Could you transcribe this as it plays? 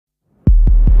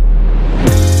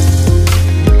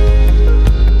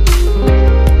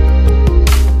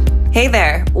Hey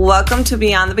there, welcome to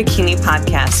Beyond the Bikini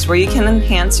podcast, where you can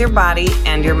enhance your body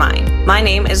and your mind. My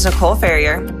name is Nicole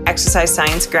Ferrier, exercise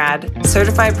science grad,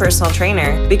 certified personal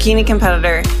trainer, bikini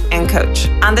competitor, and coach.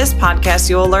 On this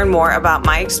podcast, you will learn more about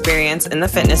my experience in the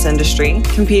fitness industry,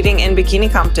 competing in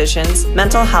bikini competitions,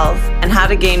 mental health, and how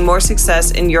to gain more success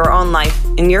in your own life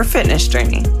in your fitness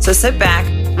journey. So sit back,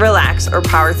 relax, or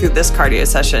power through this cardio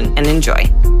session and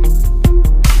enjoy.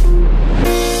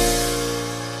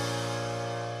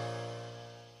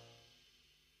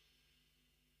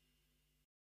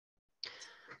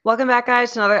 Welcome back,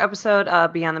 guys, to another episode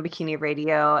of Beyond the Bikini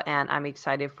Radio, and I'm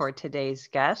excited for today's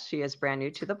guest. She is brand new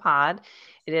to the pod.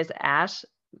 It is Ash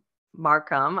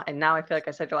Markham, and now I feel like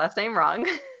I said your last name wrong.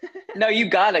 No, you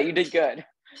got it. You did good.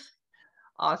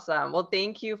 Awesome. Well,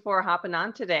 thank you for hopping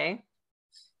on today.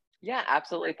 Yeah,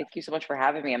 absolutely. Thank you so much for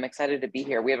having me. I'm excited to be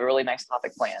here. We have a really nice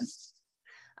topic planned.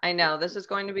 I know this is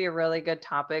going to be a really good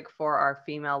topic for our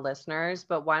female listeners,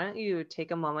 but why don't you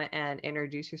take a moment and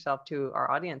introduce yourself to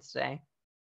our audience today?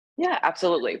 Yeah,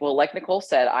 absolutely. Well, like Nicole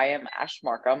said, I am Ash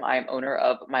Markham. I am owner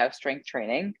of Myo Strength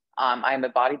Training. I'm a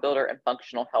bodybuilder and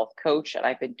functional health coach, and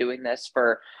I've been doing this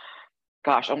for,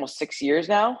 almost 6 years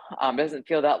now. It doesn't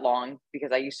feel that long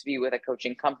because I used to be with a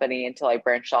coaching company until I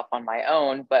branched off on my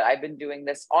own, but I've been doing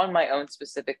this on my own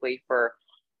specifically for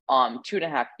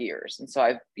 2.5 years. And so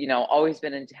I've, always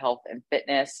been into health and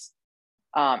fitness.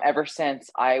 Ever since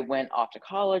I went off to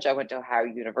college, I went to Ohio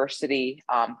University,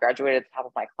 graduated at the top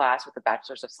of my class with a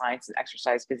bachelor's of science in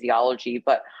exercise physiology.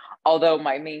 But although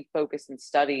my main focus in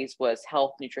studies was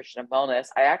health, nutrition, and wellness,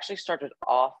 I actually started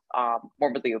off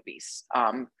morbidly obese.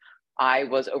 I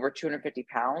was over 250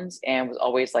 pounds and was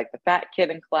always like the fat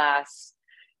kid in class,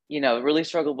 really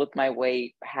struggled with my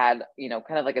weight, had,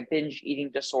 kind of like a binge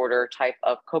eating disorder type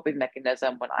of coping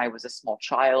mechanism when I was a small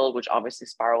child, which obviously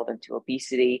spiraled into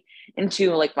obesity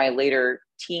into like my later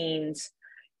teens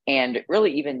and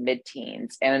really even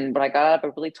mid-teens. And when I got out of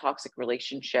a really toxic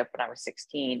relationship when I was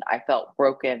 16, I felt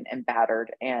broken and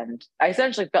battered. And I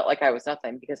essentially felt like I was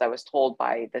nothing because I was told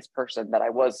by this person that I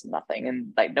was nothing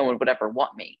and like no one would ever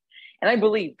want me. And I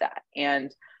believed that. And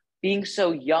being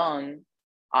so young,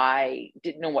 I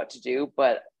didn't know what to do,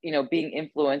 but, being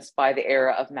influenced by the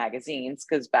era of magazines,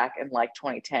 because back in like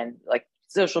 2010, like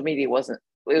social media it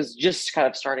was just kind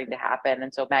of starting to happen.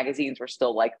 And so magazines were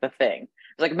still like the thing. It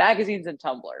was like magazines and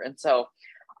Tumblr. And so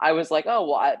I was like, oh,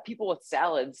 well, people with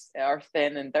salads are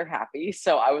thin and they're happy.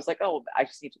 So I was like, oh, I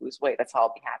just need to lose weight. That's how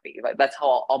I'll be happy. Like, that's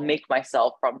how I'll make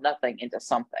myself from nothing into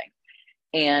something.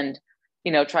 And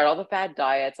tried all the fad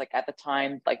diets. Like at the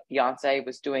time, like Beyonce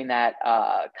was doing that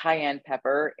cayenne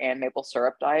pepper and maple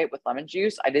syrup diet with lemon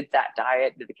juice. I did that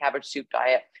diet, did the cabbage soup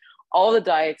diet, all the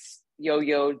diets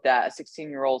yo-yoed that a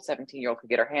 16-year-old, 17-year-old could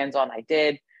get her hands on. I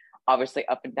did, obviously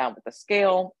up and down with the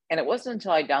scale. And it wasn't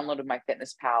until I downloaded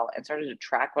MyFitnessPal and started to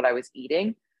track what I was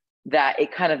eating that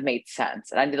it kind of made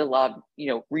sense. And I did a lot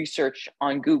of, research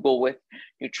on Google with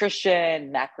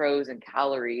nutrition, macros, and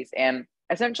calories. And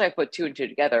essentially, I put two and two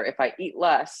together. If I eat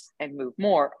less and move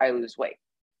more, I lose weight.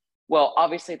 Well,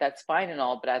 obviously, that's fine and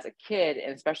all, but as a kid,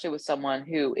 and especially with someone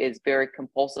who is very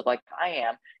compulsive like I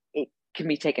am, it can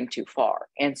be taken too far.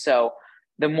 And so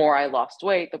the more I lost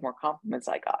weight, the more compliments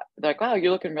I got. They're like, wow,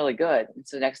 you're looking really good. And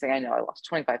so the next thing I know, I lost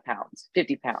 25 pounds,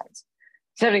 50 pounds,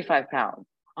 75 pounds,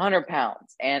 100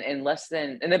 pounds. And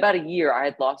in about a year, I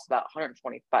had lost about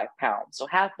 125 pounds. So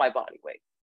half my body weight.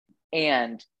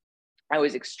 And I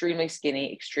was extremely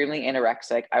skinny, extremely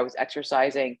anorexic. I was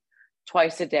exercising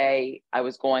twice a day. I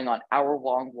was going on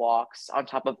hour-long walks on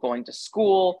top of going to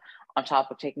school, on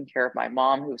top of taking care of my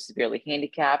mom, who was severely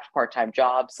handicapped, part-time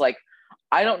jobs. Like,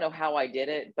 I don't know how I did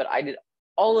it, but I did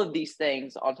all of these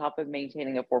things on top of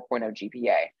maintaining a 4.0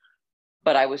 GPA.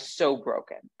 But I was so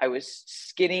broken. I was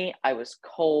skinny. I was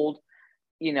cold.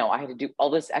 I had to do all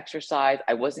this exercise.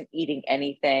 I wasn't eating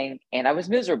anything. And I was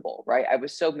miserable, right? I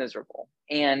was so miserable.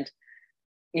 And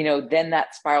then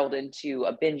that spiraled into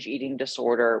a binge eating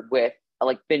disorder with a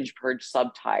like binge purge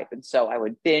subtype. And so I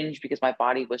would binge because my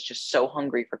body was just so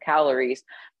hungry for calories,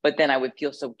 but then I would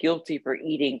feel so guilty for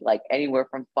eating like anywhere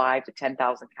from 5 to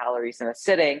 10,000 calories in a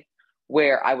sitting,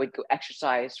 where I would go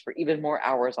exercise for even more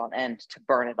hours on end to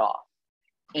burn it off.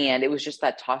 And it was just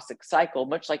that toxic cycle,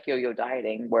 much like yo-yo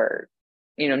dieting, where,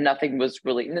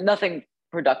 nothing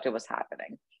productive was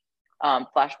happening.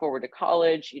 Flash forward to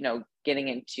college,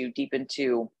 getting deep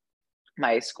into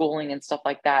my schooling and stuff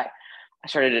like that. I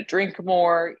started to drink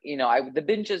more. The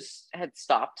binges had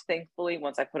stopped, thankfully,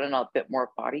 once I put on a bit more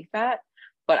body fat,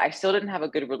 but I still didn't have a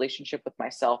good relationship with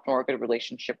myself nor a good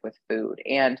relationship with food.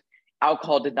 And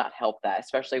alcohol did not help that,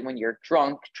 especially when you're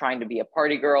drunk trying to be a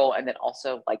party girl and then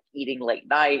also like eating late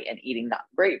night and eating not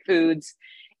great foods.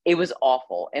 It was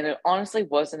awful. And it honestly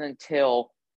wasn't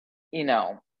until, you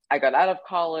know, I got out of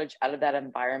college, out of that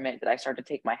environment, that I started to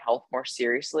take my health more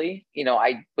seriously. You know,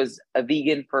 I was a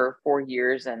vegan for 4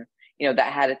 years, and, you know,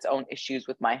 that had its own issues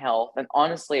with my health. And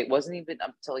honestly, it wasn't even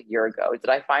until a year ago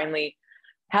that I finally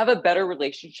have a better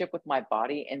relationship with my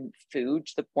body and food,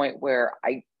 to the point where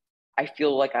I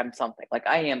feel like I'm something, like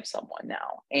I am someone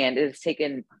now. And it has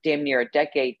taken damn near a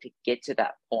decade to get to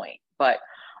that point. But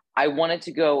I wanted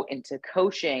to go into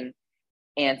coaching,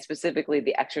 and specifically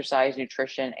the exercise,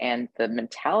 nutrition, and the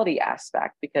mentality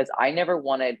aspect, because I never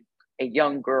wanted a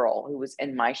young girl who was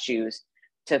in my shoes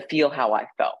to feel how I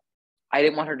felt. I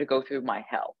didn't want her to go through my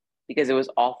hell, because it was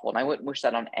awful, and I wouldn't wish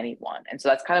that on anyone. And so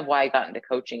that's kind of why I got into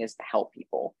coaching, is to help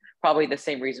people. Probably the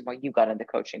same reason why you got into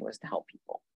coaching, was to help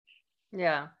people.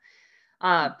 Yeah.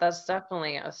 That's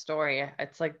definitely a story.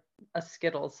 It's like a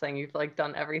Skittles thing. You've like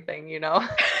done everything, you know?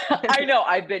 I know.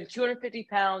 I've been 250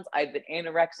 pounds. I've been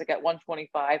anorexic at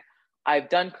 125. I've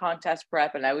done contest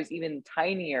prep, and I was even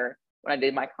tinier when I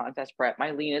did my contest prep. My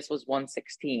leanest was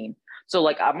 116. So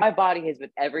like my body has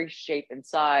been every shape and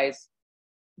size,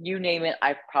 you name it.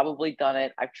 I've probably done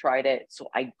it. I've tried it. So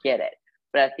I get it.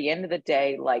 But at the end of the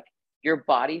day, like, your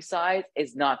body size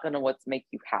is not going to what's make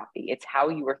you happy. It's how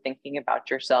you are thinking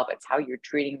about yourself. It's how you're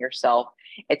treating yourself.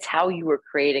 It's how you are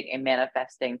creating and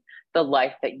manifesting the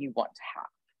life that you want to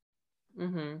have.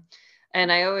 Mm-hmm. And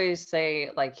I always say,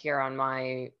 like, here on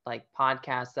my like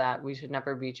podcast, that we should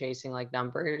never be chasing like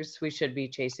numbers. We should be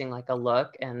chasing like a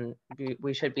look, and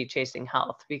we should be chasing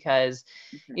health, because,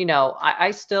 Mm-hmm. you know,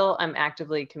 I still am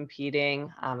actively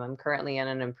competing. I'm currently in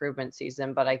an improvement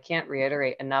season, but I can't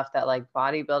reiterate enough that like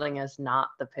bodybuilding is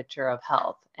not the picture of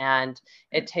health. And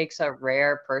it takes a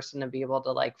rare person to be able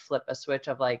to like flip a switch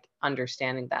of like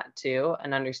understanding that too,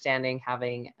 and understanding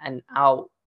having an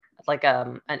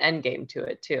an end game to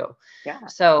it too. Yeah.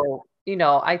 So, you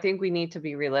know, I think we need to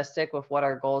be realistic with what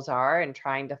our goals are, and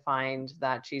trying to find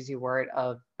that cheesy word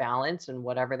of balance, and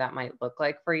whatever that might look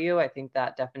like for you. I think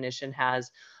that definition has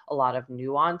a lot of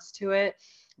nuance to it,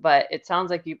 but it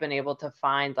sounds like you've been able to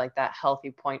find like that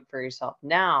healthy point for yourself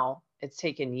now. It's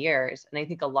taken years. And I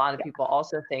think a lot of people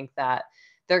also think that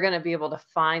they're going to be able to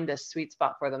find this sweet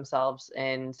spot for themselves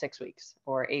in 6 weeks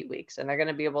or 8 weeks, and they're going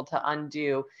to be able to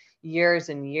undo years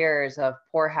and years of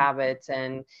poor habits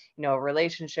and, you know,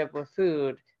 relationship with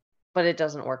food. But it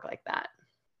doesn't work like that.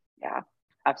 Yeah,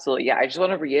 absolutely. Yeah. I just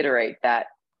want to reiterate that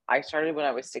I started when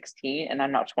I was 16, and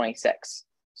I'm now 26.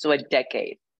 So a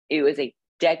decade. It was a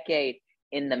decade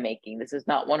in the making. This is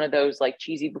not one of those like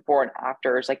cheesy before and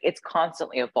afters. Like, it's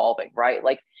constantly evolving, right?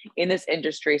 Like, in this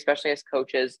industry, especially as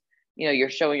coaches, you know,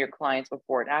 you're showing your clients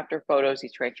before and after photos,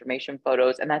 these transformation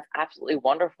photos, and that's absolutely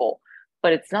wonderful.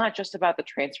 But it's not just about the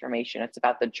transformation, it's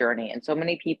about the journey. And so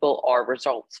many people are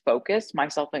results focused,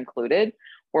 myself included,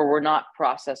 where we're not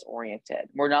process oriented.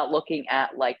 We're not looking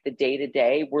at like the day to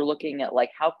day. We're looking at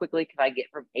like, how quickly can I get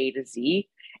from A to Z?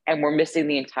 And we're missing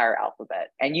the entire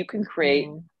alphabet. And you can create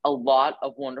a lot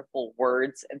of wonderful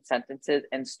words and sentences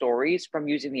and stories from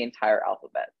using the entire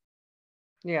alphabet.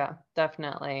 Yeah,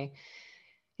 definitely.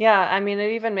 Yeah, I mean,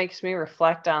 it even makes me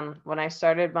reflect on when I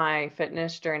started my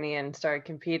fitness journey and started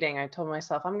competing. I told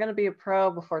myself I'm going to be a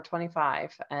pro before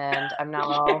 25, and I'm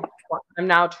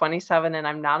now 27, and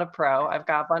I'm not a pro. I've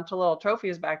got a bunch of little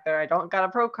trophies back there. I don't got a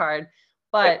pro card,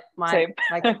 but Same.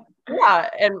 yeah,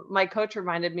 and my coach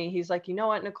reminded me. He's like, you know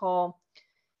what, Nicole,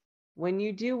 when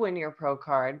you do win your pro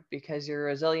card, because you're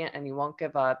resilient and you won't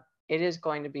give up, it is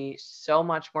going to be so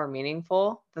much more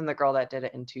meaningful than the girl that did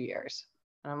it in 2 years.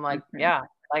 And I'm like, yeah,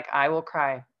 like I will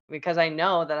cry, because I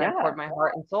know that I poured my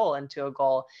heart and soul into a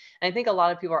goal. And I think a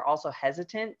lot of people are also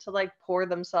hesitant to like pour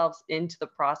themselves into the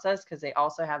process, because they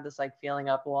also have this like feeling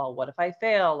of, well, what if I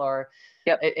fail? Or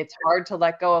it's hard to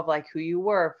let go of like who you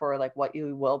were for like what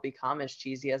you will become, as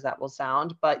cheesy as that will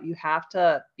sound. But you have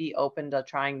to be open to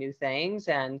trying new things,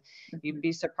 and you'd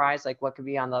be surprised like what could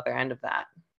be on the other end of that.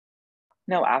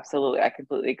 No, absolutely. I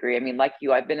completely agree. I mean, like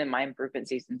you, I've been in my improvement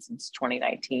season since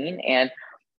 2019, and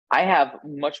I have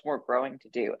much more growing to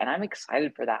do. And I'm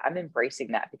excited for that. I'm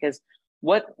embracing that, because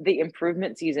what the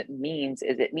improvement season means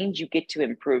is it means you get to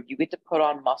improve. You get to put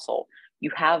on muscle.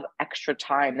 You have extra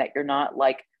time that you're not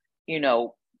like, you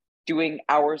know, doing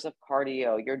hours of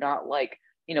cardio. You're not like,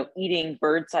 you know, eating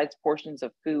bird-sized portions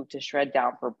of food to shred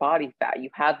down for body fat. You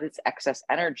have this excess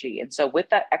energy. And so with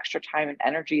that extra time and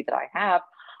energy that I have,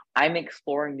 I'm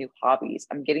exploring new hobbies.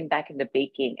 I'm getting back into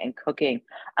baking and cooking.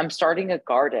 I'm starting a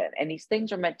garden, and these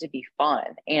things are meant to be fun.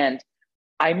 And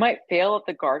I might fail at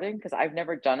the garden because I've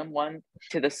never done one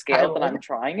to the I scale that I'm would.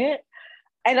 trying it.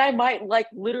 And I might like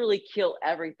literally kill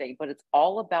everything, but it's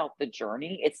all about the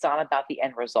journey. It's not about the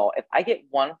end result. If I get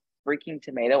one freaking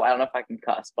tomato, I don't know if I can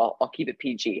cuss, but I'll keep it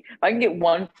PG. If I can get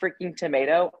one freaking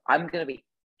tomato, I'm going to be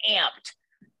amped.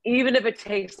 Even if it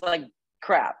tastes like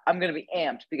crap, I'm going to be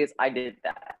amped because I did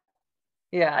that.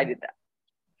 Yeah. I did that.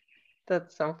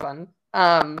 That's so fun.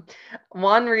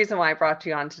 One reason why I brought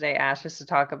you on today, Ash, is to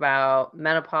talk about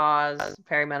menopause,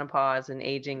 perimenopause, and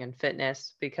aging and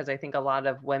fitness, because I think a lot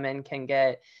of women can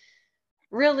get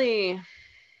really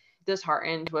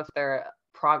disheartened with their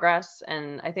progress.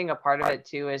 And I think a part of it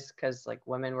too is because like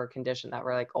women were conditioned that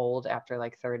we're like old after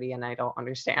like 30, and I don't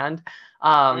understand.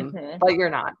 But you're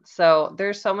not. So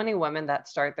there's so many women that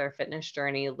start their fitness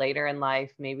journey later in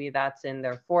life. Maybe that's in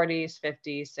their 40s,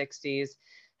 50s, 60s,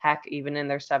 heck, even in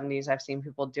their 70s. I've seen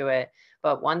people do it.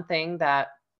 But one thing that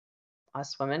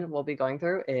us women will be going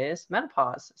through is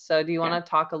menopause. So do you want to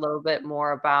talk a little bit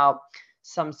more about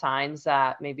some signs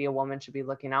that maybe a woman should be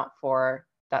looking out for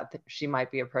that she might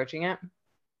be approaching it?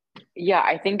 Yeah,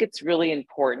 I think it's really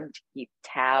important to keep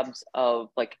tabs of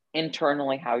like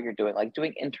internally how you're doing, like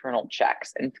doing internal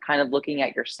checks and kind of looking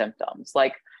at your symptoms.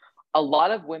 Like a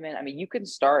lot of women, I mean, you can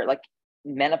start like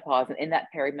menopause and in that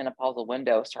perimenopausal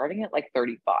window, starting at like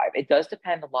 35. It does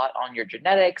depend a lot on your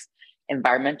genetics,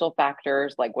 environmental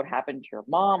factors, like what happened to your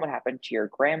mom, what happened to your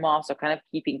grandma. So kind of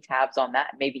keeping tabs on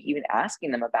that, maybe even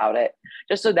asking them about it,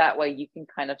 just so that way you can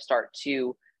kind of start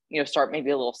to, start maybe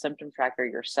a little symptom tracker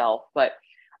yourself. But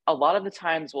a lot of the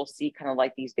times we'll see kind of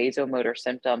like these vasomotor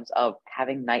symptoms of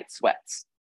having night sweats.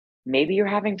 Maybe you're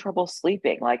having trouble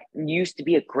sleeping. Like you used to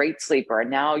be a great sleeper,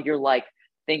 and now you're like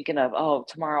thinking of, oh,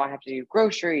 tomorrow I have to do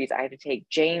groceries. I have to take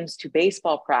James to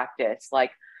baseball practice,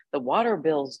 like the water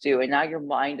bills due. And now your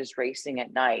mind is racing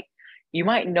at night. You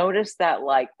might notice that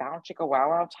like bow chicka wow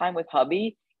wow time with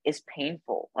hubby is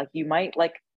painful. Like you might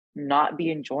like not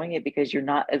be enjoying it because you're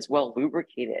not as well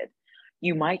lubricated.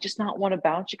 You might just not want to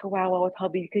bow chicka wow wow with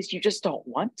hubby because you just don't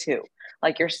want to.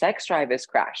 Like your sex drive is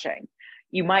crashing.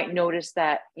 You might notice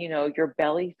that, your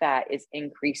belly fat is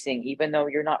increasing, even though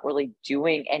you're not really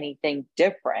doing anything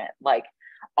different. Like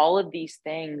all of these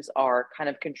things are kind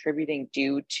of contributing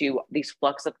due to these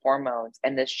flux of hormones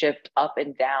and this shift up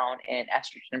and down in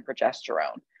estrogen and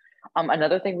progesterone.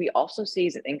 Another thing we also see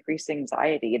is an increased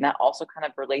anxiety, and that also kind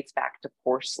of relates back to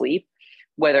poor sleep,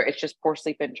 whether it's just poor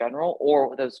sleep in general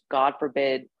or those, God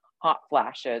forbid, hot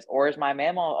flashes, or as my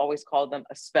mama always called them,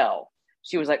 a spell.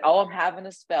 She was like, oh, I'm having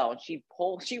a spell. And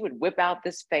she would whip out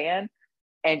this fan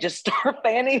and just start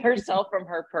fanning herself from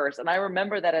her purse. And I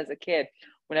remember that as a kid,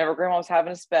 whenever grandma was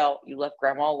having a spell, you left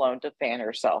grandma alone to fan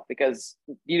herself because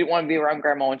you didn't want to be around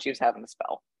grandma when she was having a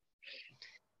spell.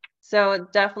 So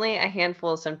definitely a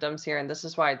handful of symptoms here. And this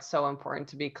is why it's so important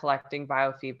to be collecting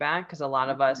biofeedback, because a lot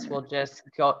of us will just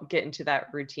get into that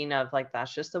routine of like,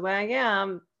 that's just the way I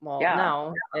am. Well,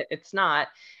 no, it's not.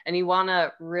 And you want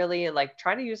to really like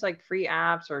try to use like free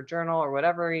apps or journal or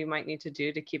whatever you might need to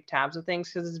do to keep tabs of things,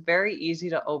 because it's very easy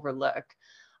to overlook.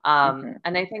 And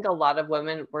I think a lot of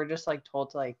women, we're just like told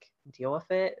to like deal with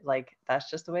it. Like,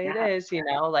 that's just the way it is,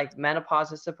 like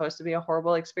menopause is supposed to be a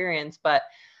horrible experience, but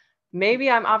maybe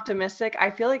I'm optimistic.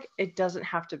 I feel like it doesn't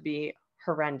have to be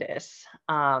horrendous.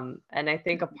 And I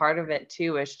think a part of it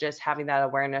too is just having that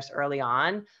awareness early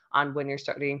on when you're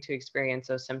starting to experience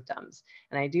those symptoms.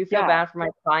 And I do feel bad for my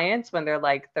clients when they're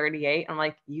like 38. I'm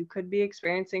like, you could be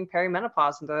experiencing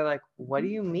perimenopause. And they're like, what do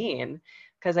you mean?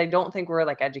 Because I don't think we're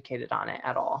like educated on it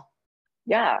at all.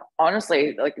 Yeah,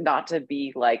 honestly, like not to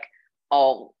be like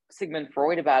all Sigmund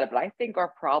Freud about it, but I think our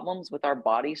problems with our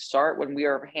bodies start when we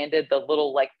are handed the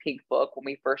little like pink book when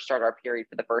we first start our period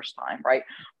for the first time, right?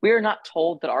 We are not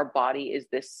told that our body is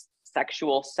this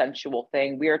sexual, sensual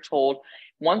thing. We are told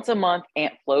once a month,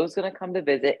 Aunt Flo's going to come to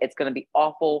visit. It's going to be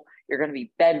awful. You're going to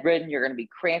be bedridden. You're going to be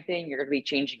cramping. You're going to be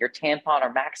changing your tampon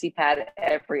or maxi pad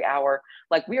every hour.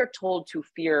 Like we are told to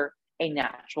fear a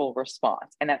natural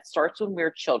response. And that starts when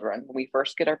we're children, when we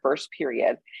first get our first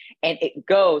period. And it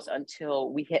goes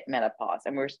until we hit menopause.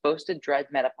 And we're supposed to dread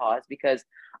menopause because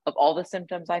of all the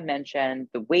symptoms I mentioned,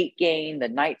 the weight gain, the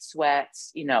night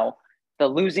sweats, the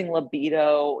losing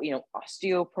libido,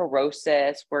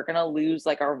 osteoporosis. We're going to lose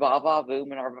like our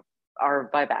va-va-voom and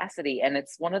our vivacity. And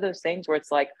it's one of those things where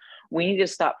it's like, we need to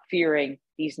stop fearing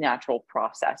these natural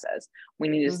processes. We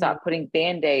need to stop putting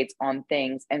band-aids on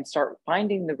things and start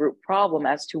finding the root problem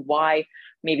as to why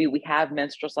maybe we have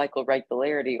menstrual cycle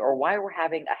regularity or why we're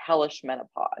having a hellish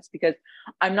menopause. menopause, because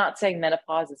I'm not saying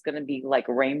menopause is going to be like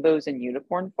rainbows and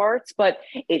unicorn farts, but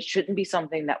it shouldn't be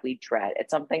something that we dread.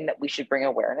 It's something that we should bring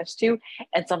awareness to,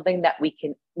 and something that we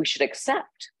should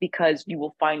accept, because you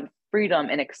will find freedom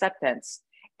and acceptance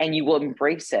and you will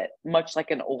embrace it, much like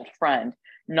an old friend,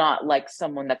 not like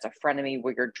someone that's a frenemy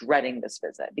where you're dreading this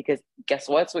visit. Because guess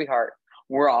what, sweetheart?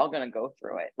 We're all going to go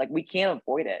through it. Like, we can't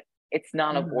avoid it. It's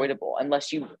not avoidable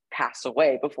unless you pass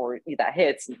away before that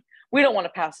hits. We don't want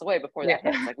to pass away before that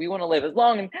hits. Like, we want to live as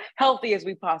long and healthy as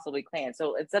we possibly can.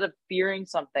 So instead of fearing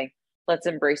something, let's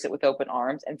embrace it with open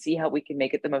arms and see how we can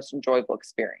make it the most enjoyable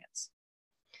experience.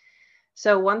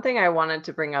 So one thing I wanted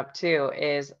to bring up too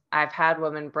is I've had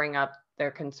women bring up their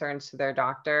concerns to their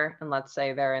doctor, and let's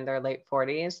say they're in their late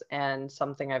 40s, and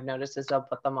something I've noticed is they'll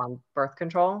put them on birth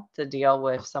control to deal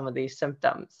with some of these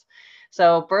symptoms.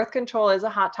 So birth control is a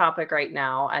hot topic right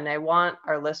now, and I want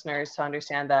our listeners to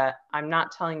understand that I'm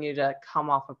not telling you to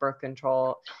come off of birth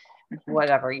control,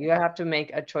 whatever. You have to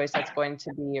make a choice that's going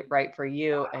to be right for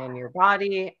you and your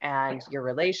body and your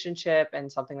relationship,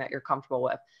 and something that you're comfortable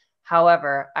with.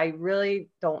 However, I really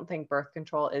don't think birth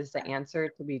control is the answer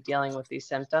to be dealing with these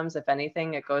symptoms. If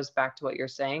anything, it goes back to what you're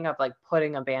saying of like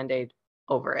putting a Band-Aid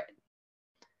over it.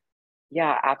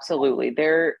 Yeah, absolutely.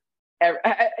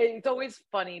 It's always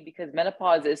funny because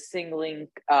menopause is signaling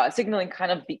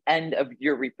kind of the end of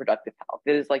your reproductive health.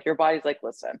 It is like your body's like,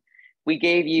 listen, we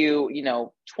gave you,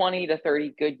 20 to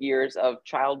 30 good years of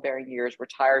childbearing years. We're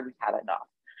tired. We've had enough.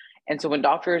 And so when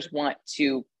doctors want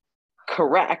to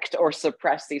correct or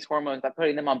suppress these hormones by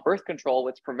putting them on birth control,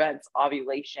 which prevents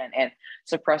ovulation and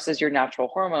suppresses your natural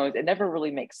hormones, it never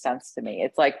really makes sense to me.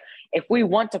 It's like, if we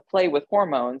want to play with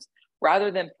hormones,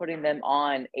 rather than putting them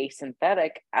on a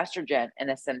synthetic estrogen and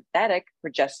a synthetic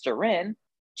progesterone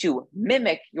to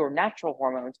mimic your natural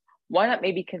hormones, why not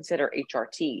maybe consider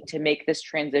HRT to make this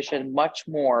transition much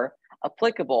more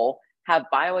applicable, have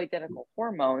bioidentical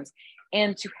hormones,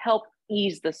 and to help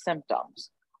ease the symptoms?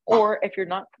 Or if you're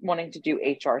not wanting to do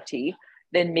HRT,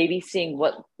 then maybe seeing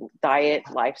what diet,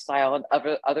 lifestyle, and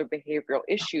other behavioral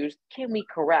issues can we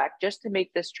correct just to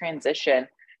make this transition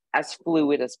as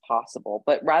fluid as possible.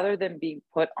 But rather than being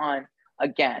put on,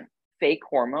 again, fake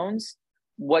hormones,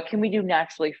 what can we do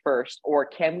naturally first? Or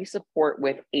can we support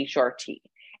with HRT?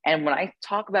 And when I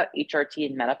talk about HRT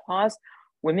in menopause,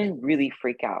 women really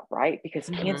freak out, right? Because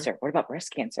cancer, what about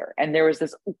breast cancer? And there was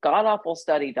this god-awful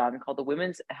study done called the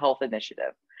Women's Health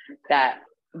Initiative that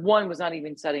one was not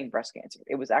even studying breast cancer.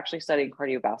 It was actually studying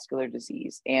cardiovascular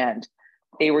disease. And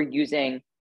they were using,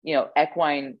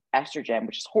 equine estrogen,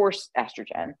 which is horse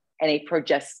estrogen, and a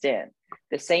progestin.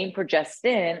 The same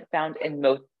progestin found in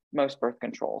most birth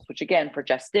controls, which again,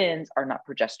 progestins are not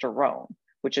progesterone,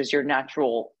 which is your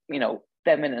natural,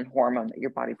 feminine hormone that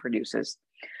your body produces.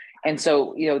 And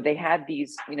so, they had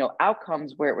these,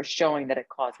 outcomes where it was showing that it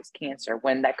causes cancer,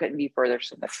 when that couldn't be further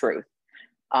from the truth.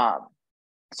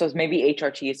 So maybe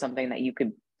HRT is something that you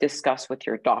could discuss with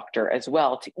your doctor as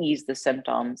well to ease the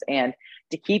symptoms and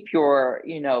to keep your,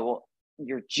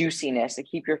 your juiciness, to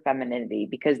keep your femininity,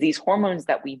 because these hormones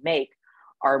that we make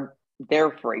are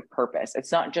there for a purpose.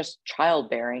 It's not just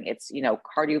childbearing. It's,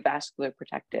 cardiovascular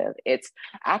protective. It's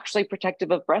actually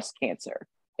protective of breast cancer.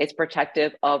 It's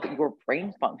protective of your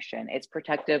brain function. It's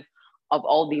protective of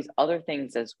all these other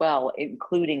things as well,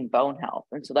 including bone health.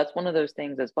 And so that's one of those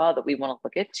things as well that we want to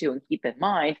look into and keep in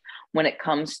mind when it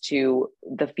comes to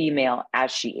the female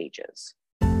as she ages.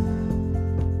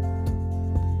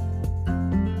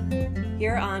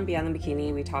 Here on Beyond the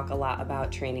Bikini, we talk a lot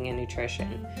about training and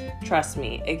nutrition. Trust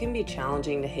me, it can be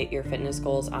challenging to hit your fitness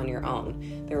goals on your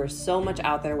own. There is so much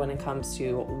out there when it comes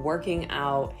to working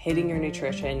out, hitting your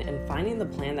nutrition, and finding the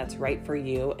plan that's right for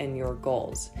you and your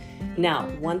goals. Now,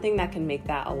 one thing that can make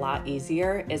that a lot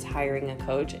easier is hiring a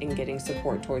coach and getting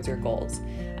support towards your goals.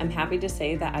 I'm happy to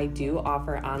say that I do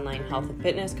offer online health and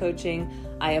fitness coaching.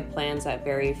 I have plans that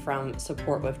vary from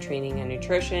support with training and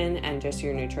nutrition and just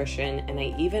your nutrition, and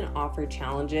I even offer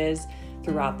challenges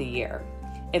throughout the year.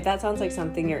 If that sounds like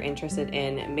something you're interested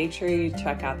in, make sure you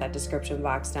check out that description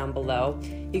box down below.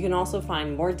 You can also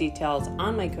find more details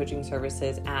on my coaching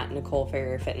services at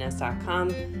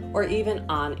NicoleFerrierFitness.com or even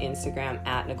on Instagram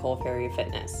at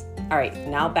NicoleFerrierFitness. All right,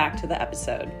 now back to the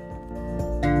episode.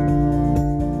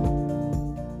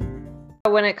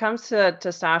 When it comes to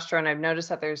testosterone, I've noticed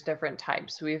that there's different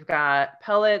types. We've got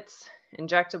pellets,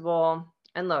 injectable,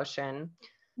 and lotion.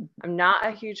 I'm not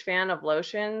a huge fan of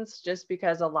lotions just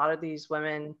because a lot of these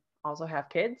women also have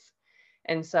kids.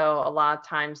 And so a lot of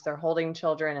times they're holding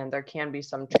children and there can be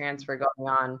some transfer going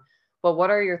on. But what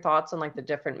are your thoughts on like the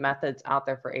different methods out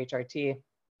there for HRT?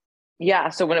 Yeah.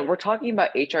 So when we're talking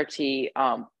about HRT,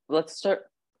 let's start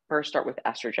first start with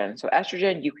estrogen. So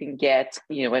estrogen, you can get,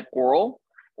 an oral,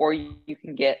 or you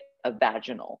can get a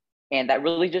vaginal. And that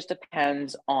really just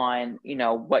depends on,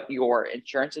 what your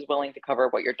insurance is willing to cover,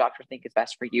 what your doctor think is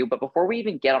best for you. But before we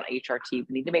even get on HRT, we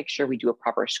need to make sure we do a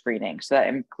proper screening. So that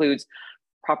includes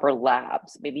proper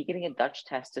labs, maybe getting a Dutch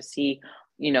test to see,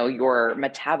 your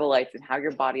metabolites and how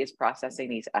your body is processing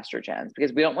these estrogens,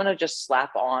 because we don't want to just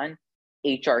slap on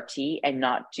HRT and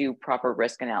not do proper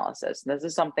risk analysis. And this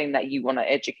is something that you want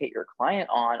to educate your client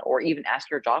on, or even ask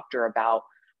your doctor about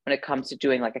when it comes to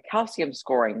doing like a calcium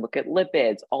scoring, look at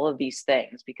lipids, all of these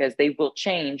things, because they will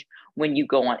change when you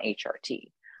go on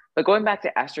HRT. But going back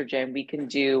to estrogen, we can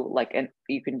do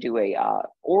you can do a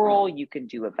oral, you can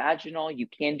do a vaginal, you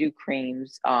can do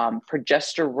creams,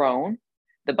 progesterone,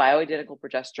 the bioidentical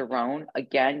progesterone.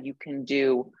 Again, you can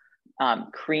do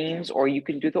creams, or you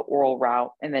can do the oral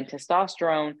route. And then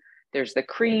testosterone, there's the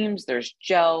creams, there's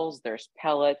gels, there's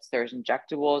pellets, there's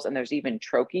injectables, and there's even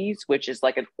troches, which is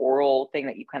like an oral thing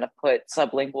that you kind of put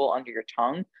sublingual under your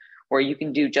tongue, where you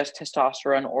can do just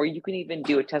testosterone, or you can even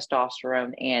do a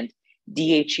testosterone and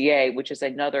DHEA, which is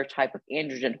another type of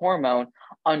androgen hormone,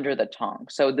 under the tongue.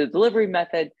 So the delivery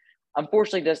method,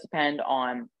 unfortunately, does depend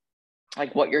on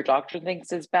like what your doctor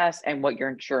thinks is best and what your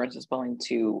insurance is willing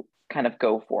to kind of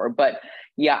go for. But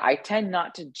yeah, I tend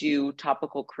not to do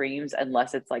topical creams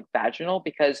unless it's like vaginal,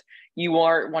 because you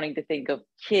are wanting to think of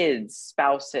kids,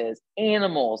 spouses,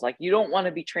 animals. Like, you don't want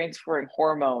to be transferring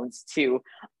hormones to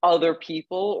other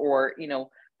people, or,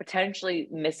 potentially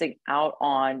missing out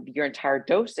on your entire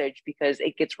dosage because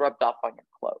it gets rubbed off on your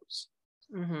clothes.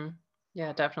 Mm-hmm.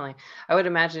 Yeah, definitely. I would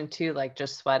imagine too, like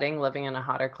just sweating, living in a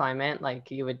hotter climate,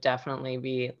 like you would definitely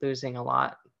be losing a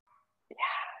lot.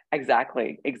 Yeah,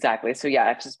 exactly. So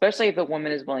yeah, especially if a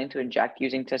woman is willing to inject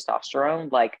using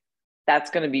testosterone, like that's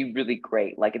going to be really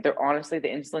great. Like, they're honestly, the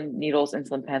insulin needles,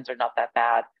 insulin pens are not that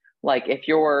bad. Like, if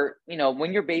you're,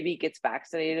 when your baby gets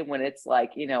vaccinated, when it's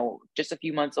like, just a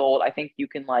few months old, I think you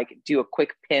can like do a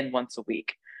quick pin once a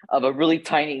week of a really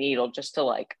tiny needle, just to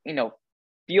like,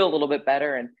 feel a little bit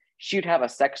better, and shoot, have a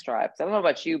sex drive. So I don't know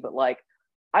about you, but like,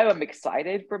 I'm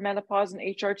excited for menopause and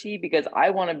HRT, because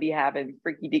I want to be having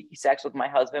freaky deaky sex with my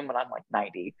husband when I'm like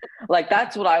 90. Like,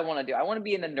 that's what I want to do. I want to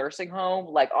be in the nursing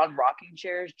home, like on rocking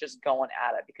chairs, just going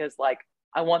at it, because like,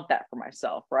 I want that for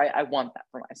myself, right? I want that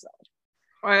for myself.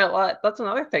 Well, that's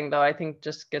another thing though, I think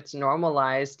just gets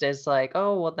normalized, is like,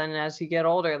 oh, well then as you get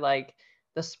older, like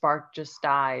the spark just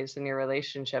dies in your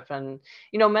relationship. And,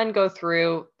 men go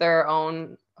through their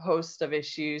own host of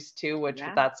issues too, which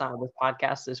that's not what this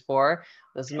podcast is for.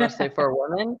 This is mostly for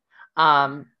women.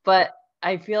 But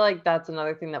I feel like that's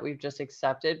another thing that we've just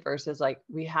accepted, versus like,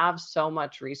 we have so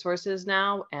much resources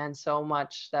now and so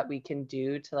much that we can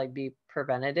do to like be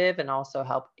preventative and also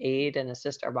help aid and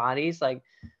assist our bodies. Like,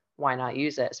 why not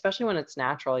use it? Especially when it's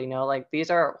natural, like these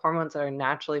are hormones that are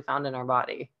naturally found in our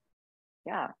body.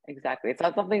 Yeah, exactly. It's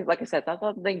not something, like I said, it's not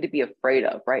something to be afraid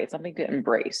of, right? It's something to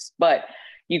embrace, but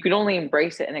you can only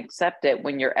embrace it and accept it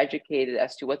when you're educated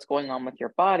as to what's going on with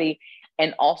your body,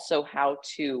 and also how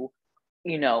to,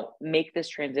 make this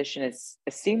transition as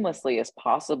seamlessly as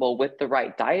possible, with the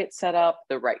right diet setup,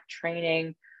 the right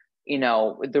training,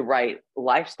 the right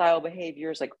lifestyle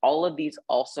behaviors. Like, all of these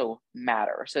also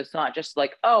matter. So it's not just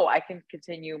like, oh, I can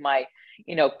continue my,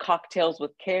 cocktails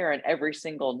with Karen every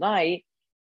single night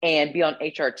and be on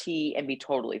HRT and be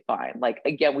totally fine. Like,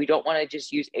 again, we don't want to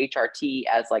just use HRT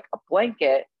as like a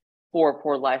blanket for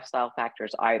poor lifestyle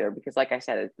factors either, because like I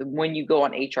said, when you go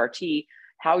on HRT,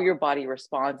 how your body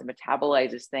responds and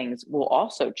metabolizes things will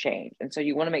also change. And so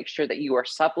you want to make sure that you are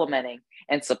supplementing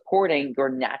and supporting your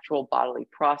natural bodily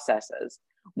processes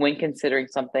when considering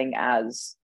something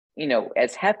as,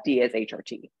 as hefty as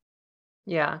HRT.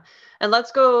 Yeah. And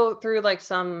let's go through like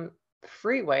some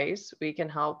free ways we can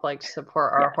help like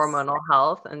support our hormonal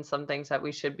health, and some things that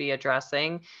we should be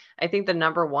addressing. I think the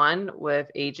number one with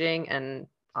aging and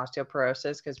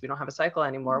osteoporosis, because we don't have a cycle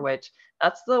anymore, which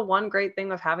that's the one great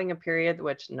thing of having a period,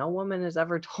 which no woman is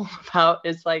ever told about,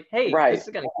 is like, hey, this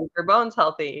is going to keep your bones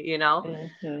healthy,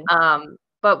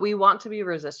 but we want to be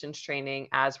resistance training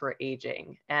as we're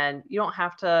aging. And you don't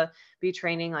have to be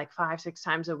training like 5-6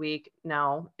 times a week.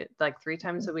 No, like 3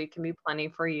 times a week can be plenty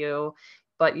for you,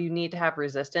 but you need to have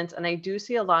resistance. And I do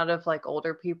see a lot of like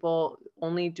older people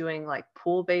only doing like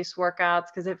pool-based workouts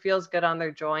because it feels good on their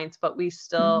joints, but we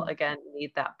still, again,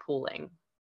 need that pooling.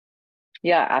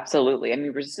 Yeah, absolutely. I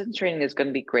mean, resistance training is going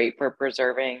to be great for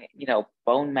preserving,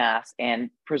 bone mass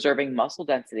and preserving muscle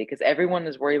density, because everyone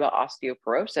is worried about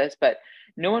osteoporosis, but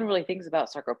no one really thinks about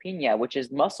sarcopenia, which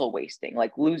is muscle wasting,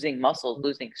 like losing muscles,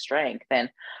 losing strength. And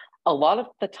a lot of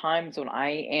the times when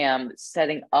I am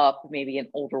setting up maybe an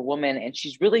older woman and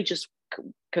she's really just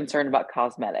concerned about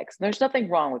cosmetics, and there's nothing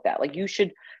wrong with that. Like, you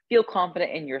should feel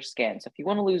confident in your skin. So if you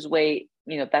want to lose weight,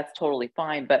 that's totally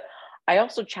fine. But I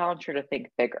also challenge her to think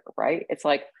bigger, right? It's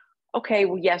like, okay,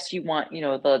 well, yes, you want,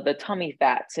 the tummy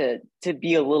fat to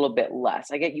be a little bit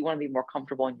less. I get you want to be more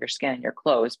comfortable in your skin and your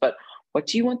clothes, but what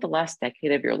do you want the last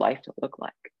decade of your life to look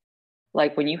like?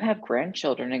 Like, when you have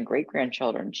grandchildren and great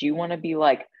grandchildren, do you want to be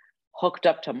like hooked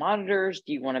up to monitors?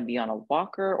 Do you want to be on a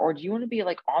walker, or do you want to be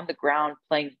like on the ground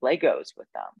playing Legos with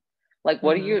them? Like,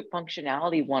 what do Mm-hmm. your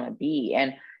functionality want to be?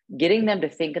 And getting them to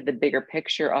think of the bigger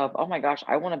picture of, oh my gosh,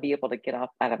 I want to be able to get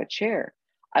up out of a chair.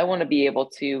 I want to be able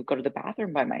to go to the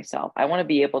bathroom by myself. I want to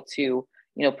be able to,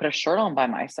 put a shirt on by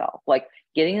myself. Like,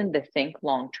 getting them to think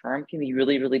long term can be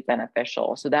really, really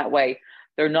beneficial. So that way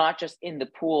they're not just in the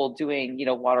pool doing,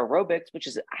 water aerobics, which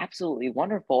is absolutely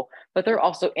wonderful, but they're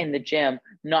also in the gym,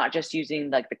 not just using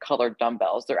like the colored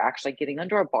dumbbells. They're actually getting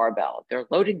under a barbell. They're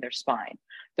loading their spine.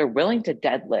 They're willing to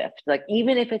deadlift. Like,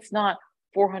 even if it's not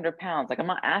 400 pounds, like, I'm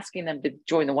not asking them to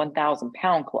join the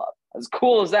 1,000-pound club, as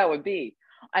cool as that would be.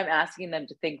 I'm asking them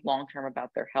to think long term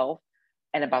about their health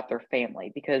and about their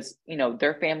family, because,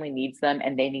 their family needs them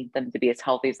and they need them to be as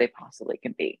healthy as they possibly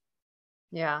can be.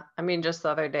 Yeah. I mean, just the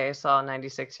other day, I saw a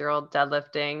 96-year-old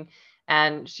deadlifting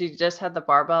and she just had the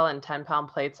barbell and 10-pound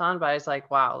plates on. But I was like,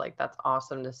 wow, like that's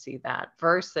awesome to see that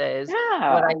versus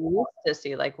what I Yeah. used to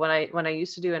see. Like when I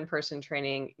used to do in-person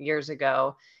training years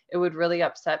ago, it would really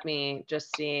upset me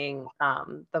just seeing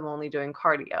them only doing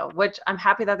cardio, which I'm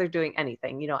happy that they're doing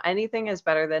anything. Anything is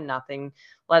better than nothing.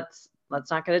 Let's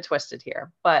not get it twisted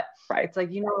here. But Right. it's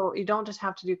like, you don't just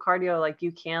have to do cardio. Like,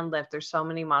 you can lift. There's so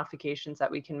many modifications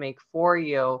that we can make for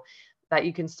you that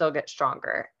you can still get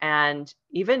stronger. And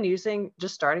even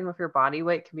just starting with your body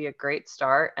weight can be a great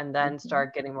start, and then Mhm.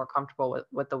 start getting more comfortable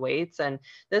with the weights. And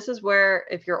this is where,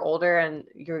 if you're older and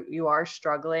you are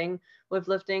struggling with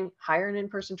lifting, hire an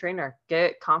in-person trainer,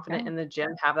 get confident Yeah. in the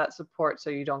gym, have that support so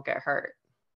you don't get hurt.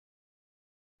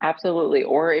 Absolutely.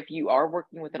 Or if you are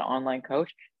working with an online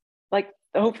coach, like,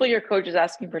 hopefully your coach is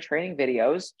asking for training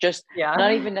videos, just not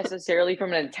Yeah. even necessarily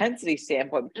from an intensity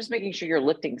standpoint, but just making sure you're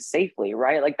lifting safely,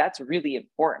 right? Like, that's really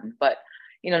important. But,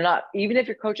 not even if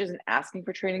your coach isn't asking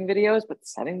for training videos, but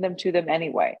sending them to them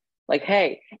anyway. Like,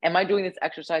 hey, am I doing this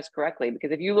exercise correctly?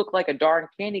 Because if you look like a darn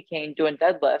candy cane doing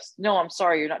deadlifts, no, I'm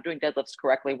sorry, you're not doing deadlifts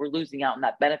correctly. We're losing out on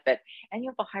that benefit. And you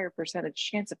have a higher percentage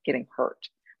chance of getting hurt,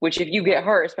 which, if you get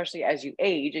hurt, especially as you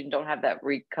age and don't have that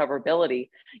recoverability,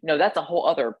 that's a whole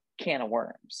other can of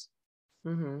worms.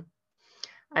 Hmm.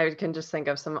 I can just think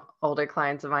of some older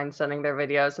clients of mine sending their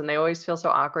videos, and they always feel so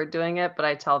awkward doing it. But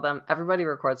I tell them everybody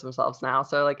records themselves now.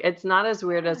 So, like, it's not as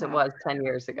weird as it Yeah, was 10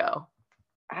 years ago.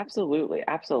 absolutely.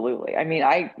 Absolutely. I mean,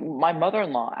 my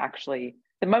mother-in-law actually,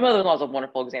 and my mother-in-law is a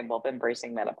wonderful example of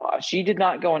embracing menopause. She did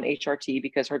not go on HRT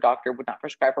because her doctor would not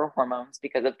prescribe her hormones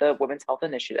because of the Women's Health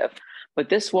Initiative. But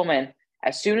this woman,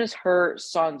 as soon as her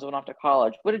sons went off to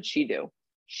college, what did she do?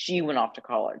 She went off to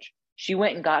college. She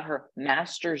went and got her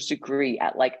master's degree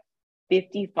at like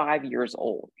 55 years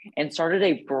old and started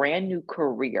a brand new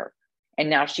career. And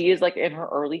now she is like in her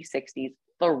early 60s,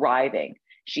 thriving.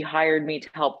 She hired me to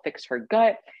help fix her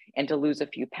gut and to lose a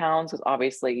few pounds, because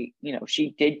obviously,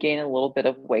 she did gain a little bit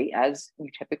of weight, as you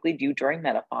typically do during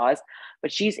menopause.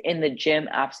 But she's in the gym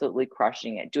absolutely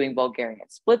crushing it, doing Bulgarian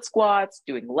split squats,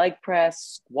 doing leg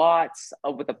press, squats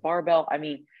with a barbell. I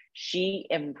mean, she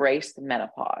embraced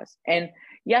menopause. And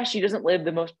yeah, she doesn't live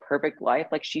the most perfect life.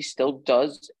 Like, she still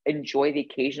does enjoy the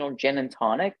occasional gin and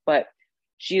tonic, but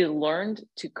she has learned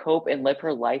to cope and live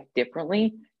her life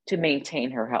differently to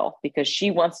maintain her health, because she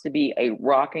wants to be a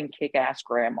rocking kick-ass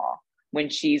grandma when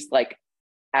she's like,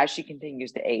 as she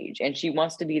continues to age, and she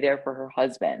wants to be there for her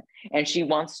husband, and she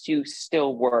wants to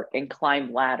still work and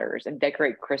climb ladders and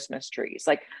decorate Christmas trees.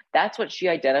 Like, that's what she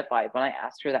identified when I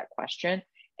asked her that question,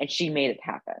 and she made it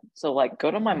happen. So, like,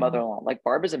 go to my Mhm. mother-in-law. Like,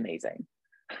 Barb is amazing.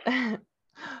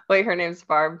 Wait, her name's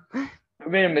Barb. Her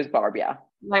name is Barb. Yeah.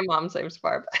 My mom's name's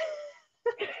Barb.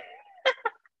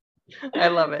 I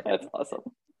love it. That's awesome.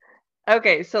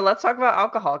 Okay, so let's talk about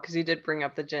alcohol, because you did bring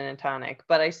up the gin and tonic,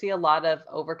 but I see a lot of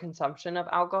overconsumption of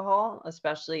alcohol,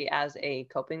 especially as a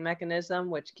coping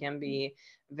mechanism, which can be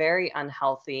very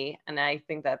unhealthy. And I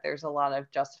think that there's a lot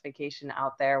of justification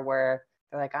out there where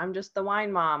they're like, I'm just the wine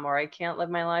mom, or I can't live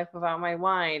my life without my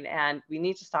wine. And we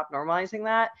need to stop normalizing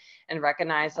that and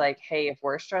recognize, like, hey, if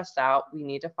we're stressed out, we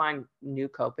need to find new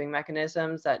coping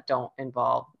mechanisms that don't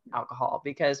involve alcohol.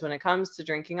 Because when it comes to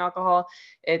drinking alcohol,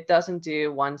 it doesn't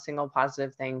do one single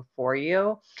positive thing for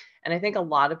you. And I think a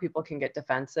lot of people can get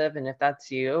defensive. And if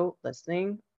that's you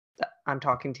listening, I'm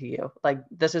talking to you. Like,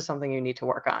 this is something you need to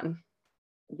work on.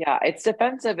 Yeah, it's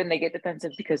defensive, and they get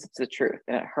defensive because it's the truth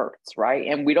and it hurts, right?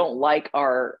 And we don't like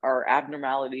our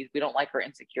abnormalities, we don't like our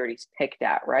insecurities picked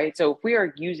at, right? So if we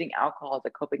are using alcohol as a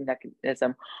coping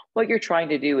mechanism, what you're trying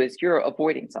to do is you're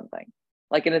avoiding something.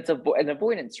 Like, and it's an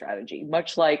avoidance strategy,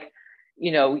 much like,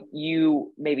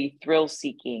 you maybe thrill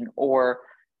seeking, or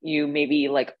you maybe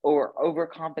like, or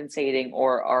overcompensating,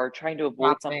 or are trying to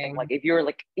avoid something. Like, Shopping. if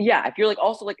you're like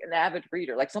also like an avid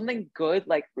reader, like something good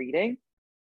like reading,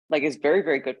 like, is very,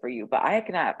 very good for you. But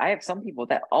I have some people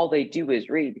that all they do is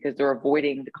read because they're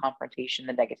avoiding the confrontation,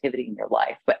 the negativity in your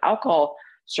life. But alcohol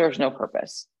serves no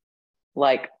purpose.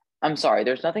 Like, I'm sorry,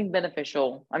 there's nothing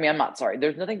beneficial. I mean, I'm not sorry.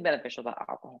 There's nothing beneficial about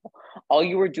alcohol. All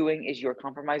you are doing is you're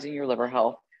compromising your liver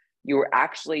health. You're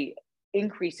actually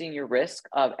increasing your risk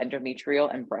of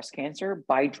endometrial and breast cancer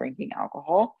by drinking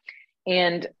alcohol.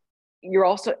 And you're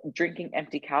also drinking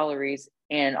empty calories.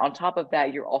 And on top of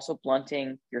that, you're also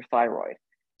blunting your thyroid.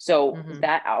 So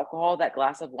that alcohol, that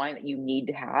glass of wine that you need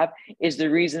to have, is the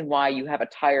reason why you have a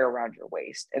tire around your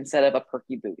waist instead of a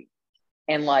perky booty.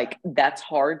 And like, that's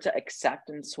hard to accept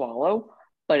and swallow,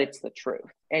 but it's the truth.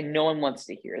 And no one wants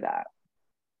to hear that.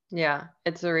 Yeah,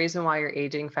 it's the reason why you're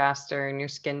aging faster and your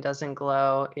skin doesn't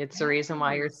glow. It's the reason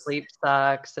why your sleep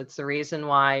sucks. It's the reason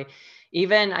why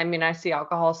I see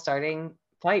alcohol starting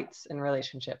fights in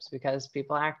relationships because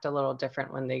people act a little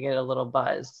different when they get a little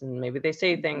buzzed, and maybe they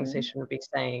say things they shouldn't be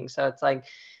saying. So it's like,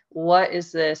 what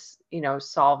is this,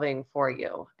 solving for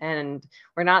you? And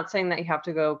we're not saying that you have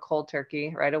to go cold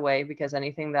turkey right away, because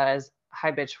anything that is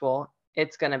habitual,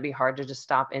 it's going to be hard to just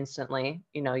stop instantly.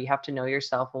 You have to know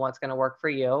yourself and what's going to work for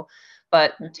you,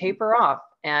 but taper off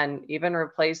and even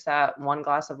replace that one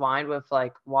glass of wine with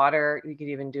like water. You could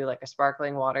even do like a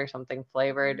sparkling water, something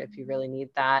flavored if you really need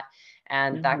that.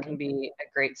 And that can be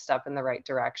a great step in the right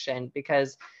direction,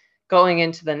 because going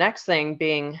into the next thing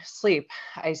being sleep,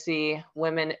 I see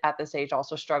women at this age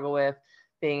also struggle with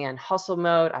being in hustle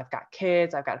mode. I've got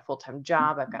kids, I've got a full-time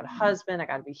job, I've got a husband, I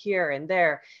got to be here and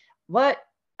there.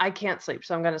 I can't sleep,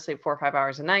 so I'm going to sleep 4 or 5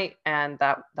 hours a night, and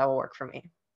that will work for me.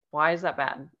 Why is that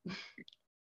bad?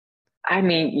 I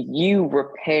mean, you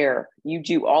repair, you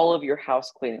do all of your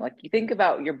house cleaning. Like, you think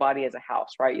about your body as a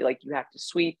house, right? You have to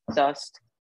sweep, dust,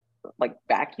 like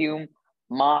vacuum,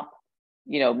 mop,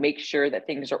 make sure that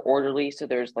things are orderly so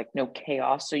there's like no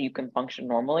chaos so you can function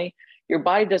normally. Your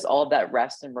body does all of that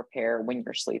rest and repair when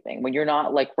you're sleeping, when you're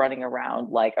not like running around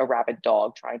like a rabid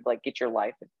dog trying to like get your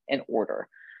life in order.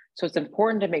 So it's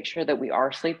important to make sure that we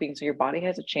are sleeping so your body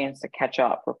has a chance to catch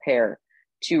up, repair,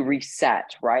 to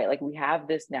reset, right? Like, we have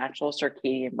this natural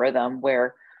circadian rhythm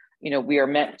where, we are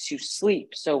meant to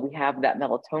sleep. So we have that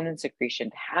melatonin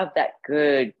secretion to have that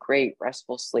good, great,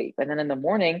 restful sleep. And then in the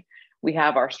morning, we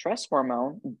have our stress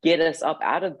hormone get us up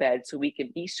out of bed so we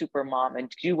can be super mom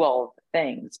and do all of the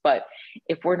things. But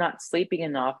if we're not sleeping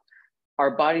enough,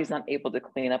 our body's not able to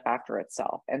clean up after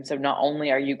itself. And so not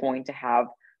only are you going to have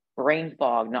brain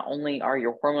fog, not only are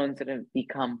your hormones going to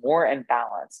become more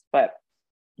imbalanced, but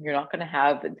you're not going to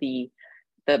have the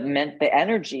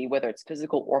energy, whether it's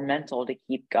physical or mental, to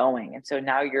keep going. And so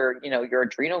now your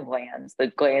adrenal glands, the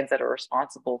glands that are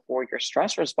responsible for your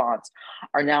stress response,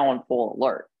 are now on full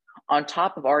alert, on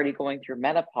top of already going through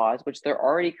menopause, which they're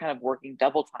already kind of working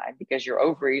double time because your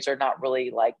ovaries are not really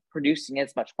like producing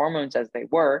as much hormones as they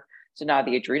were. So now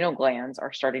the adrenal glands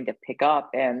are starting to pick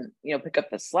up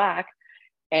the slack.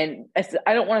 And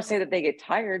I don't want to say that they get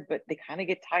tired, but they kind of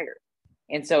get tired.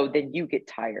 And so then you get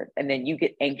tired, and then you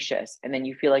get anxious, and then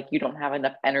you feel like you don't have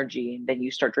enough energy, and then you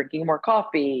start drinking more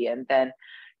coffee, and then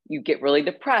you get really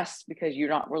depressed because you're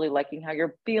not really liking how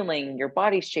you're feeling, your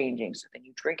body's changing. So then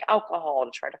you drink alcohol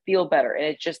to try to feel better. And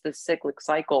it's just this cyclic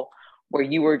cycle where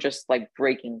you are just like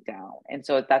breaking down. And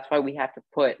so that's why we have to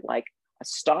put like a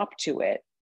stop to it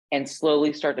and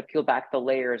slowly start to peel back the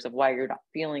layers of why you're not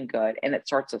feeling good. And it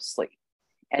starts with sleep.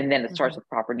 And then it starts with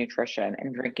proper nutrition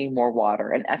and drinking more water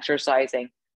and exercising,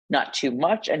 not too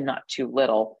much and not too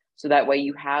little. So that way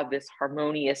you have this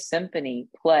harmonious symphony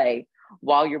play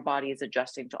while your body is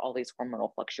adjusting to all these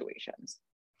hormonal fluctuations.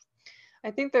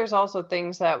 I think there's also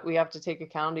things that we have to take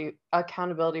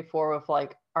accountability for with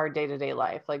like our day-to-day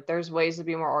life. Like, there's ways to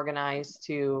be more organized,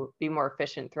 to be more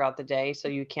efficient throughout the day so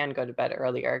you can go to bed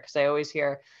earlier. Because I always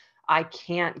hear, I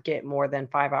can't get more than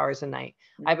 5 hours a night.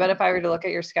 I bet if I were to look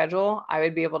at your schedule, I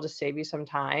would be able to save you some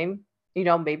time.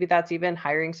 Maybe that's even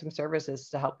hiring some services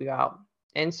to help you out.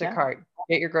 Instacart,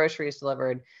 get your groceries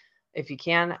delivered. If you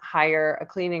can, hire a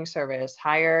cleaning service,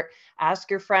 ask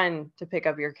your friend to pick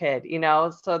up your kid,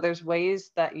 so there's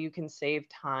ways that you can save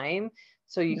time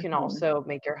so you can also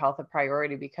make your health a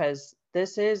priority, because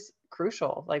this is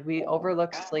crucial. Like we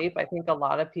overlook sleep. I think a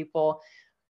lot of people,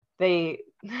 they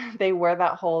wear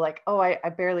that whole like, oh, I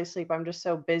barely sleep. I'm just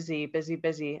so busy, busy,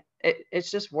 busy. It's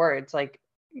just words. Like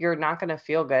you're not going to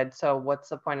feel good. So what's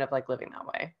the point of like living that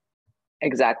way?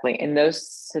 Exactly. In those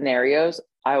scenarios,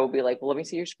 I will be like, well, let me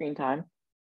see your screen time,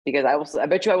 because I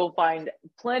bet you I will find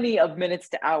plenty of minutes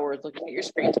to hours looking at your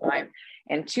screen time.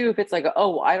 And two, if it's like,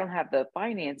 oh, I don't have the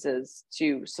finances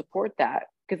to support that,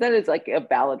 because that is like a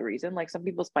valid reason. Like some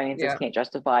people's finances Yeah. can't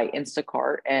justify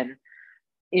Instacart and,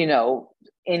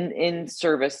 in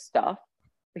service stuff.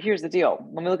 But here's the deal.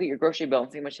 Let me look at your grocery bill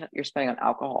and see how much you're spending on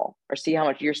alcohol, or see how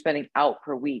much you're spending out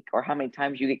per week, or how many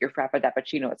times you get your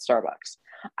Frappuccino at Starbucks.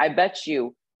 I bet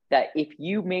you that if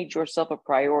you made yourself a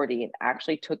priority and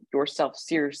actually took yourself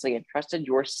seriously and trusted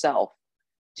yourself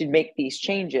to make these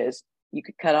changes, you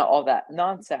could cut out all that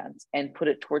nonsense and put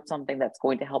it towards something that's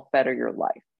going to help better your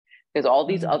life. Because all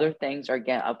these other things are,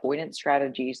 again, avoidance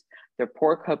strategies, they're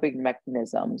poor coping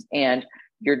mechanisms, and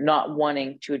you're not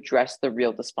wanting to address the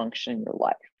real dysfunction in your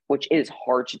life, which is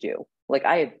hard to do. Like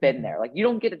I have been there. Like you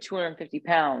don't get to 250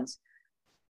 pounds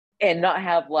and not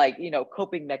have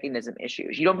coping mechanism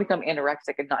issues. You don't become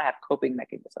anorexic and not have coping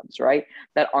mechanisms, right?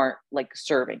 That aren't like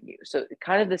serving you. So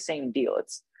kind of the same deal.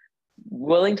 It's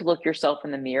willing to look yourself in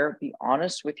the mirror, be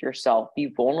honest with yourself, be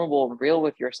vulnerable and real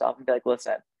with yourself, and be like,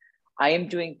 listen, I am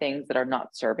doing things that are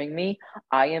not serving me.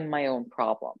 I am my own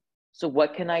problem. So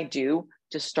what can I do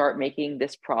to start making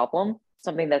this problem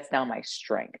something that's now my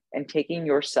strength, and taking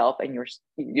yourself and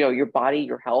your body,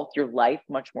 your health, your life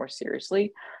much more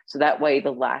seriously. So that way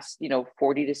the last,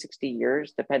 40 to 60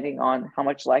 years, depending on how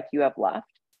much life you have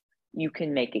left, you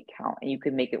can make it count and you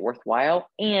can make it worthwhile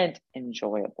and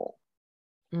enjoyable.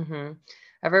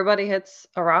 Everybody hits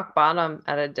a rock bottom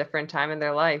at a different time in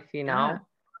their life, Yeah.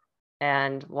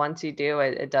 And once you do,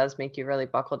 it does make you really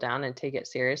buckle down and take it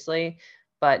seriously.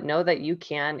 But know that you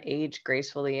can age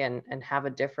gracefully and have a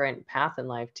different path in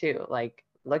life too. Like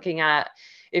looking at,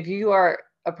 if you are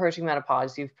approaching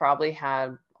menopause, you've probably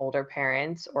had older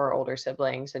parents or older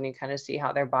siblings, and you kind of see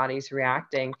how their body's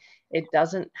reacting. It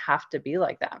doesn't have to be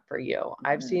like that for you.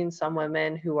 I've seen some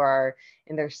women who are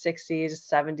in their 60s,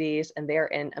 70s, and they're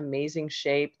in amazing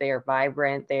shape. They are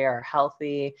vibrant, they are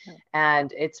healthy,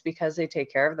 and it's because they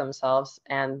take care of themselves,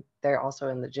 and they're also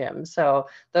in the gym. So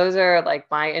those are like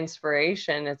my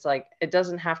inspiration. It's like, it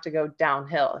doesn't have to go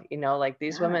downhill, like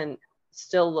these women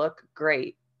still look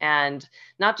great. And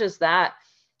not just that,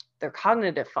 their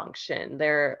cognitive function,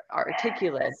 they're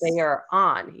articulate, they are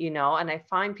on, and I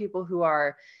find people who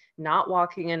are not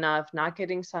walking enough, not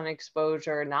getting sun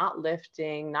exposure, not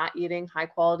lifting, not eating high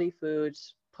quality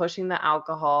foods, pushing the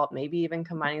alcohol, maybe even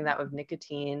combining that with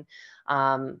nicotine,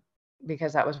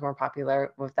 because that was more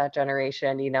popular with that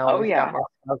generation, we've got more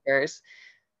smokers.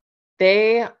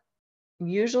 They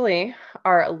usually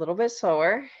are a little bit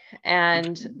slower,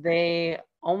 and they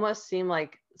almost seem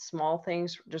like small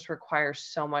things just require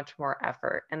so much more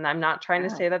effort. And I'm not trying to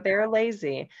say that they're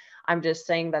lazy. I'm just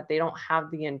saying that they don't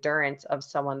have the endurance of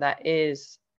someone that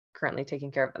is currently taking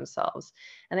care of themselves.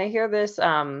 And I hear this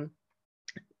kind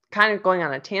of going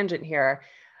on a tangent here.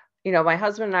 My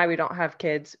husband and I, we don't have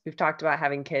kids. We've talked about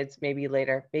having kids maybe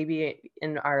later, maybe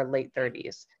in our late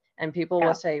 30s. And people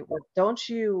will say, well, don't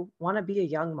you want to be a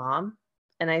young mom?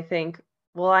 And I think,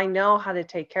 well, I know how to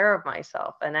take care of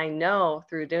myself. And I know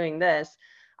through doing this,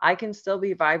 I can still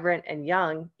be vibrant and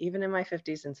young, even in my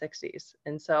 50s and 60s.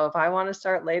 And so if I want to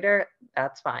start later,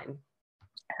 that's fine.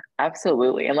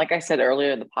 Absolutely. And like I said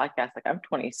earlier in the podcast, like I'm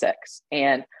 26,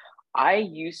 and I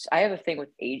have a thing with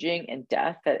aging and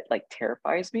death that like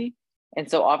terrifies me. And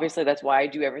so obviously that's why I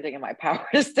do everything in my power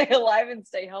to stay alive and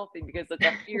stay healthy, because it's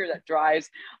a fear that drives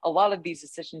a lot of these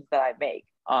decisions that I make.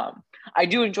 I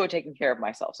do enjoy taking care of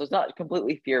myself. So it's not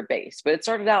completely fear-based, but it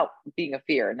started out being a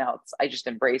fear. Now I just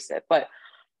embrace it. But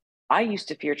I used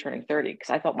to fear turning 30 because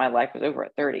I thought my life was over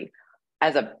at 30.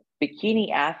 As a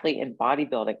bikini athlete in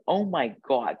bodybuilding, oh my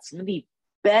God, some of the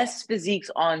best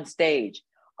physiques on stage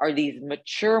are these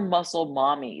mature muscle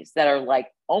mommies that are like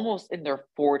almost in their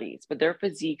 40s, but their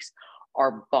physiques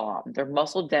are bomb. Their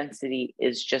muscle density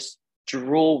is just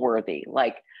drool worthy.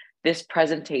 Like this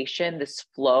presentation, this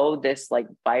flow, this like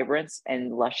vibrance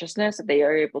and lusciousness that they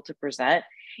are able to present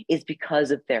is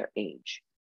because of their age.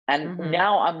 And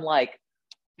now I'm like,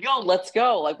 yo, let's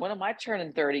go. Like, when am I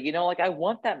turning 30? Like I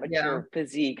want that mature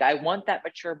physique. I want that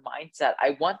mature mindset.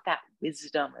 I want that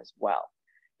wisdom as well.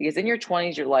 Because in your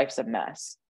 20s, your life's a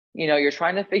mess. You're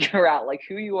trying to figure out like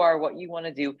who you are, what you want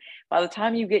to do. By the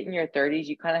time you get in your 30s,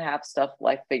 you kind of have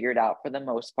life figured out for the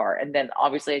most part. And then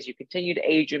obviously as you continue to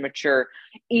age and mature,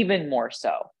 even more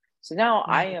so. So now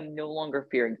I am no longer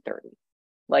fearing 30.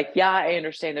 Like, yeah, I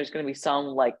understand there's going to be some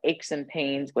like aches and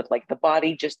pains with like the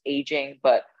body just aging,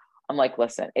 but I'm like,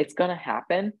 listen, it's going to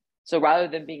happen. So rather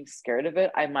than being scared of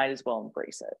it, I might as well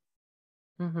embrace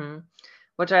it. Mm-hmm.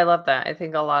 Which I love that. I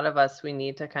think a lot of us, we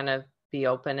need to kind of be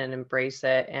open and embrace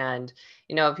it. And,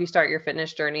 if you start your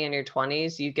fitness journey in your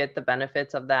 20s, you get the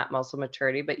benefits of that muscle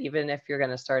maturity. But even if you're going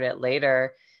to start it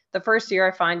later, the first year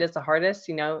I find is the hardest.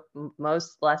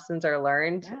 Most lessons are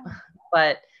learned,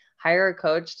 but hire a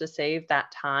coach to save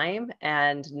that time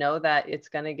and know that it's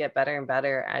going to get better and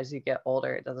better as you get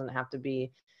older. It doesn't have to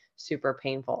be super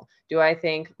painful. Do I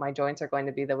think my joints are going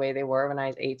to be the way they were when I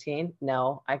was 18?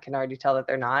 No, I can already tell that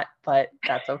they're not, but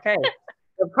that's okay.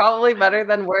 They're probably better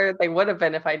than where they would have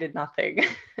been if I did nothing.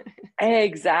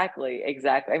 Exactly.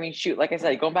 I mean, shoot, like I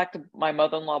said, going back to my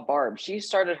mother-in-law, Barb, she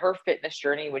started her fitness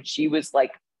journey when she was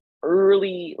like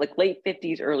late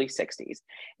 50s, early 60s.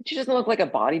 She doesn't look like a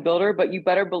bodybuilder, but you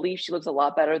better believe she looks a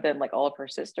lot better than like all of her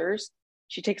sisters.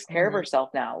 She takes care of herself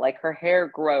now. Like her hair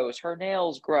grows, her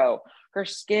nails grow, her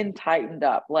skin tightened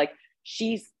up. Like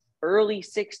she's early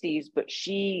 60s, but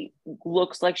she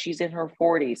looks like she's in her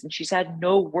 40s and she's had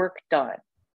no work done.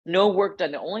 No work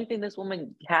done. The only thing this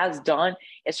woman has done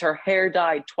is her hair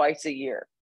dyed twice a year.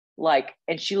 Like,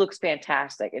 and she looks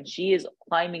fantastic. And she is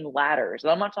climbing ladders.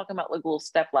 And I'm not talking about like little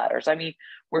step ladders. I mean,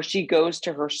 where she goes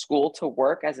to her school to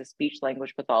work as a speech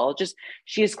language pathologist,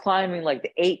 she is climbing like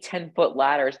the 8-10 foot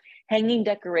ladders, hanging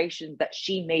decorations that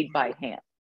she made by hand.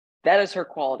 That is her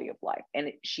quality of life.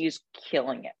 And she's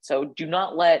killing it. So do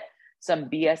not let some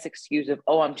BS excuse of,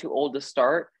 oh, I'm too old to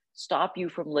start, stop you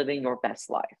from living your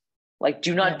best life. Like,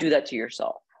 do not do that to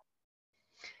yourself.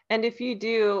 And if you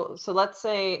do, so let's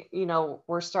say,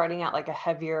 we're starting at like a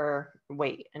heavier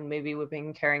weight and maybe we've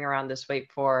been carrying around this weight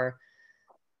for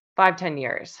 5-10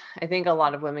 years. I think a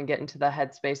lot of women get into the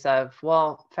headspace of,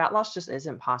 well, fat loss just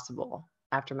isn't possible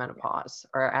after menopause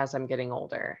or as I'm getting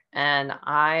older. And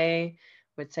I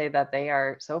would say that they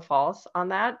are so false on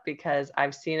that because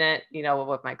I've seen it,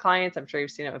 with my clients. I'm sure you've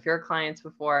seen it with your clients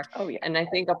before. Oh, yeah. And I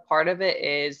think a part of it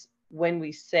is when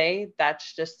we say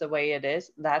that's just the way it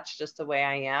is, that's just the way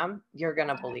I am, you're going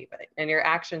to believe it. And your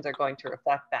actions are going to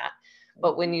reflect that.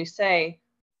 But when you say,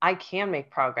 I can make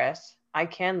progress, I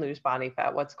can lose body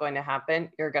fat, what's going to happen?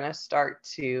 You're going to start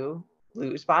to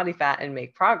lose body fat and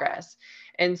make progress.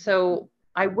 And so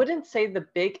I wouldn't say the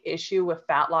big issue with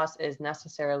fat loss is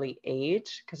necessarily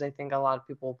age, because I think a lot of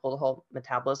people pull the whole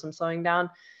metabolism slowing down.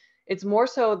 It's more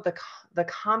so the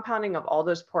compounding of all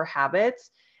those poor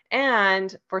habits.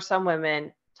 And for some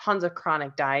women, tons of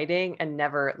chronic dieting and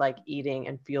never like eating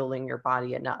and fueling your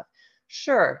body enough.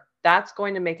 Sure, that's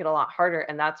going to make it a lot harder.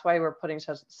 And that's why we're putting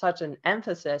such an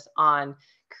emphasis on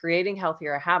creating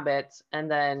healthier habits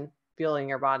and then fueling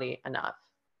your body enough.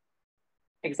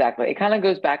 Exactly. It kind of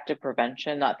goes back to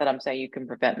prevention. Not that I'm saying you can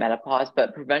prevent menopause,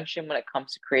 but prevention when it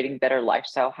comes to creating better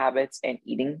lifestyle habits and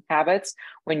eating habits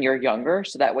when you're younger.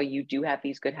 So that way you do have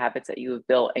these good habits that you have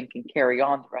built and can carry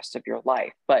on the rest of your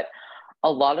life. But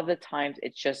a lot of the times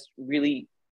it's just really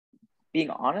being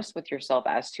honest with yourself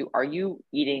as to, are you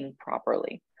eating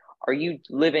properly? Are you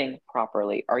living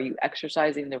properly? Are you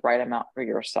exercising the right amount for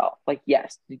yourself? Like,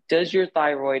 yes, does your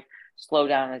thyroid slow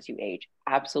down as you age?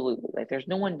 Absolutely. Like, there's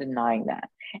no one denying that.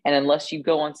 And unless you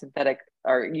go on synthetic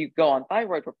or you go on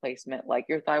thyroid replacement, like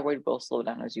your thyroid will slow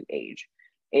down as you age.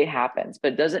 It happens,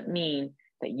 but it doesn't mean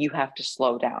that you have to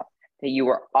slow down, that you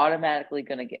are automatically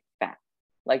going to get fat.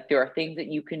 Like, there are things that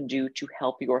you can do to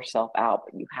help yourself out,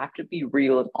 but you have to be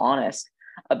real and honest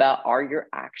about, are your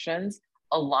actions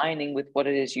aligning with what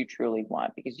it is you truly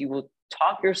want? Because you will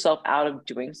talk yourself out of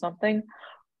doing something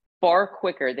far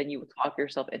quicker than you will talk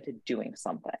yourself into doing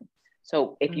something.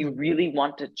 So if you really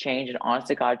want to change and honest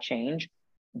to God change,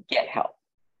 get help.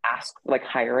 Ask, like,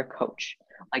 hire a coach.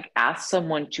 Like, ask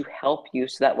someone to help you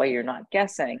so that way you're not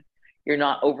guessing, you're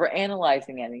not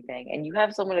overanalyzing anything, and you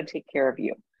have someone to take care of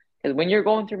you. Because when you're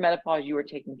going through menopause, you are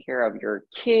taking care of your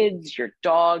kids, your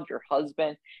dog, your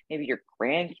husband, maybe your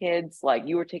grandkids. Like,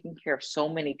 you are taking care of so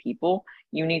many people.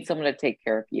 You need someone to take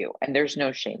care of you. And there's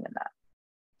no shame in that.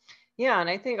 Yeah. And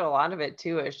I think a lot of it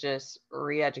too is just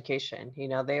re-education.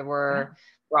 They were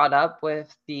brought up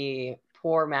with the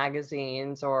poor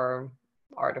magazines or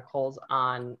articles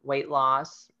on weight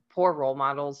loss, poor role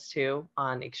models too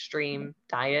on extreme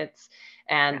diets.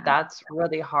 And that's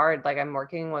really hard. Like, I'm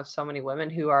working with so many women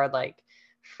who are like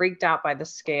freaked out by the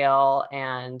scale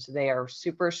and they are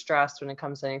super stressed when it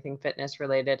comes to anything fitness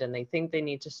related and they think they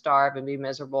need to starve and be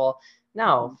miserable.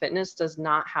 No, fitness does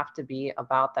not have to be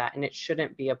about that, and it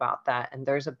shouldn't be about that. And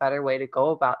there's a better way to go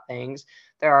about things.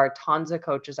 There are tons of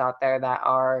coaches out there that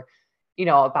are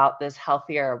about this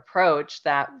healthier approach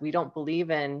that we don't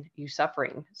believe in you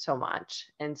suffering so much.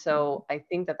 And so I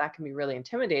think that that can be really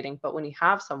intimidating. But when you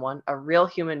have someone, a real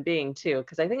human being too,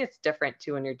 because I think it's different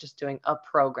too when you're just doing a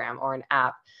program or an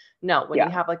app. No, when you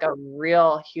Yeah. have like a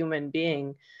real human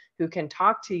being who can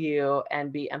talk to you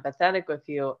and be empathetic with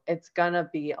you, it's going to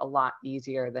be a lot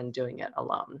easier than doing it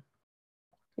alone.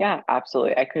 Yeah,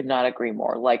 absolutely. I could not agree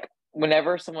more. Like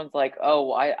whenever someone's like,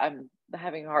 "Oh, I'm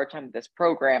having a hard time with this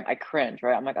program," I cringe,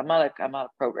 right? I'm like, I'm not a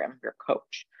program, I'm your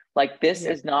coach. Like this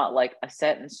Yeah. is not like a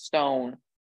set in stone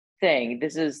thing.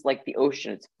 This is like the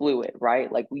ocean, it's fluid,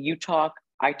 right? Like you talk,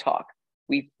 I talk.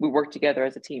 We work together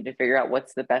as a team to figure out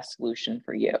what's the best solution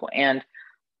for you. And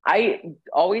I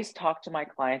always talk to my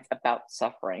clients about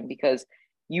suffering because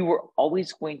you were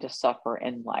always going to suffer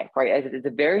in life, right? It's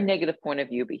a very negative point of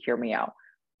view, but hear me out.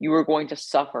 You are going to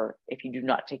suffer if you do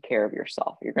not take care of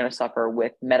yourself. You're going to suffer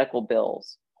with medical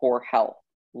bills, poor health,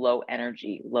 low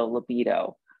energy, low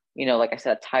libido, like I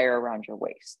said, a tire around your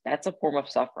waist. That's a form of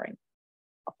suffering.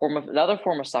 Another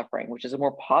form of suffering, which is a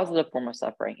more positive form of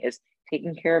suffering, is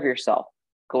taking care of yourself,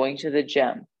 going to the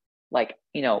gym, like,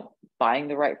 buying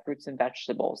the right fruits and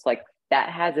vegetables. Like that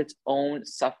has its own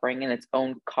suffering and its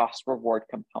own cost reward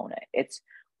component. It's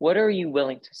what are you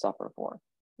willing to suffer for?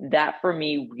 That for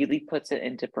me really puts it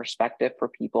into perspective for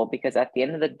people because at the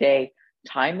end of the day,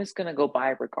 time is going to go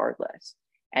by regardless.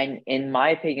 And in my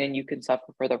opinion, you can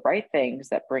suffer for the right things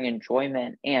that bring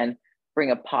enjoyment and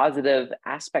bring a positive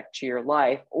aspect to your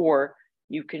life, or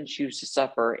you can choose to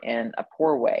suffer in a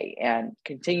poor way and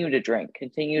continue to drink,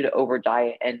 continue to over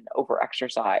diet and over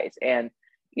exercise, and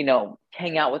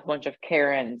hang out with a bunch of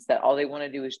Karens that all they want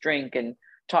to do is drink and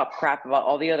talk crap about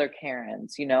all the other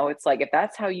Karens. It's like if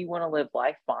that's how you want to live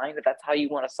life, fine. If that's how you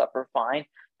want to suffer, fine.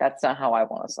 That's not how I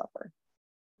want to suffer.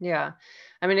 Yeah.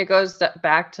 I mean, it goes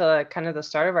back to kind of the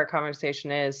start of our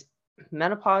conversation is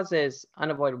menopause is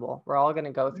unavoidable. We're all going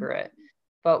to go through it.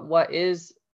 But what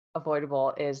is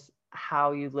avoidable is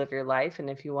how you live your life. And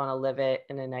if you want to live it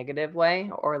in a negative way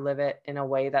or live it in a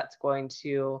way that's going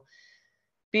to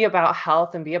be about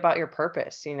health and be about your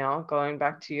purpose, going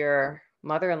back to your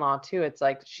mother-in-law too, it's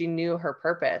like she knew her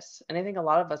purpose. And I think a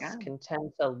lot of us Yeah. can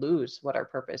tend to lose what our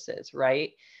purpose is,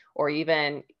 right? Or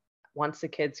even once the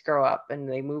kids grow up and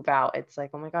they move out, it's like,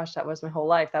 oh my gosh, that was my whole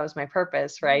life. That was my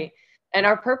purpose, right? And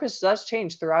our purpose does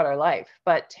change throughout our life,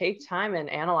 but take time and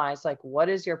analyze like, what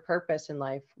is your purpose in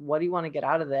life? What do you want to get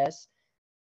out of this?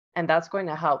 And that's going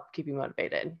to help keep you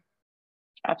motivated.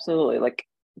 Absolutely. Like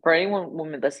for anyone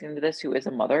woman listening to this who is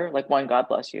a mother, like one, God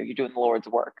bless you. You're doing the Lord's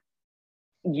work.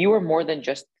 You are more than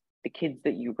just the kids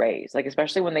that you raise, like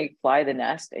especially when they fly the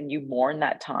nest and you mourn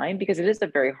that time because it is a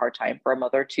very hard time for a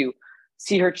mother to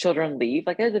see her children leave.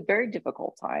 Like it is a very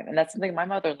difficult time. And that's something my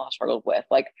mother-in-law struggled with.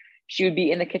 Like she would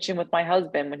be in the kitchen with my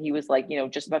husband when he was like,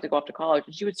 just about to go off to college,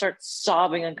 and she would start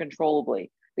sobbing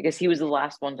uncontrollably because he was the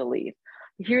last one to leave.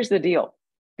 Here's the deal.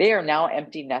 They are now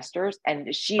empty nesters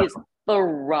and she is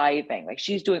thriving. Like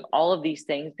she's doing all of these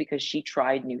things because she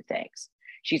tried new things.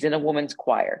 She's in a woman's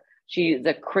choir. She's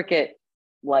a cricket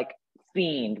like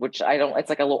fiend, which I don't, it's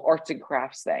like a little arts and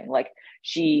crafts thing. Like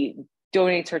she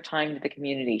donates her time to the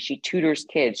community. She tutors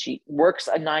kids. She works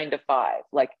a 9 to 5.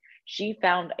 Like she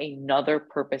found another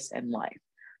purpose in life.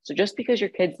 So just because your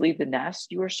kids leave the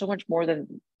nest, you are so much more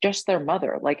than just their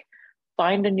mother. Like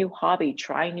find a new hobby,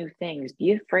 try new things,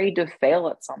 be afraid to fail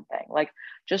at something. Like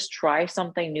just try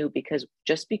something new because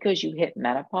just because you hit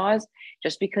menopause,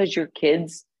 just because your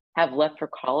kids have left for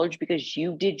college, because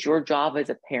you did your job as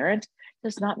a parent,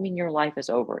 does not mean your life is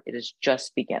over. It is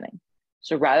just beginning.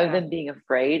 So rather Yeah. than being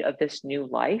afraid of this new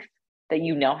life that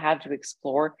you now have to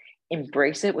explore,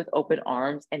 embrace it with open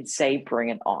arms and say, bring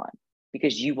it on,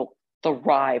 because you will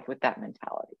thrive with that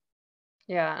mentality.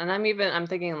 Yeah. And I'm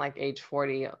thinking like age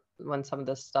 40 when some of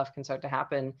this stuff can start to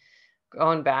happen.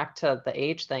 Going back to the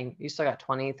age thing, you still got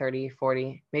 20, 30,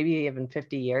 40, maybe even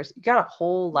 50 years. You got a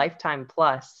whole lifetime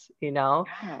plus,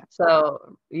 Yeah.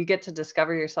 So you get to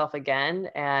discover yourself again.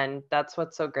 And that's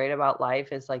what's so great about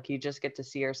life is like you just get to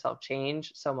see yourself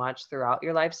change so much throughout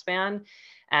your lifespan.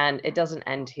 And it doesn't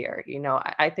end here.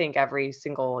 I think every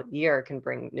single year can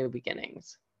bring new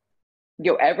beginnings.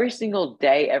 Every single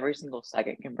day, every single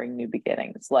second can bring new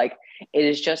beginnings. Like it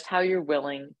is just how you're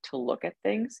willing to look at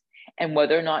things and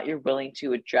whether or not you're willing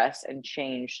to address and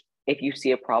change if you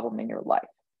see a problem in your life.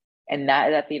 And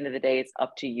that at the end of the day, it's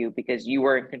up to you because you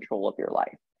are in control of your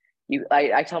life.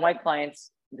 I tell my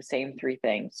clients the same 3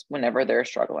 things whenever they're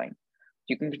struggling.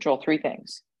 You can control 3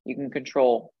 things. You can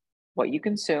control what you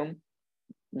consume,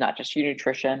 not just your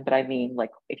nutrition, but I mean,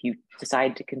 like if you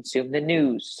decide to consume the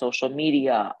news, social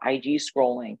media, IG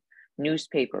scrolling,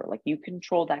 newspaper. Like you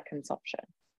control that consumption.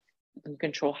 You can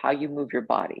control how you move your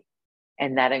body.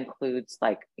 And that includes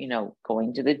like,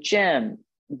 going to the gym,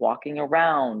 walking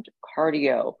around,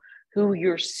 cardio, who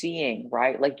you're seeing,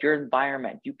 right? Like your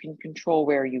environment. You can control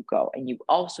where you go, and you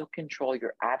also control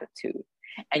your attitude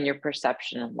and your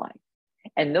perception of life.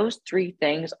 And those three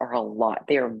things are a lot.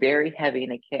 They are very heavy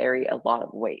and they carry a lot of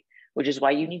weight, which is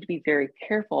why you need to be very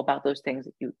careful about those things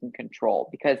that you can control,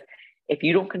 because if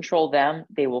you don't control them,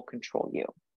 they will control you.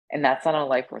 And that's not a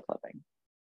life worth living.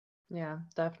 Yeah,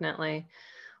 definitely.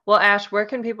 Well, Ash, where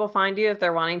can people find you if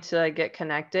they're wanting to get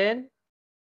connected?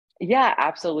 Yeah,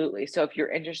 absolutely. So if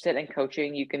you're interested in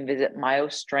coaching, you can visit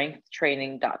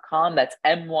myostrengthtraining.com. That's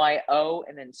MYO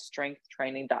and then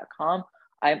strengthtraining.com.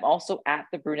 I'm also at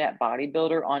the Brunette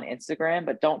Bodybuilder on Instagram,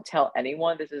 but don't tell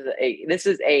anyone. This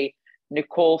is a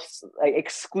Nicole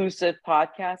exclusive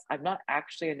podcast. I'm not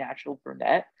actually a natural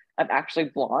brunette. I'm actually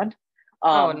blonde.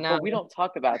 Oh, no. But we don't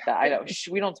talk about that. I know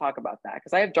we don't talk about that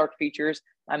because I have dark features.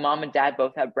 My mom and dad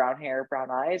both have brown hair, brown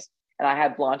eyes, and I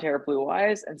have blonde hair, blue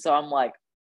eyes. And so I'm like,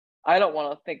 I don't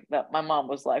want to think that my mom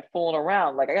was like fooling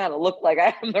around. Like I got to look like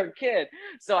I am their kid.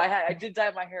 So I did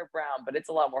dye my hair brown, but it's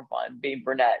a lot more fun being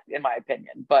brunette in my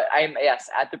opinion. But I'm, yes,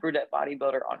 at the Brunette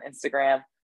Bodybuilder on Instagram.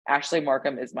 Ashley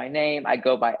Markham is my name. I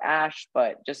go by Ash,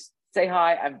 but just say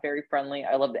hi. I'm very friendly.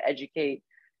 I love to educate.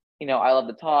 I love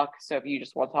to talk. So if you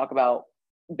just want to talk about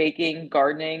baking,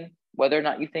 gardening, whether or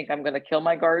not you think I'm going to kill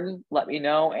my garden, let me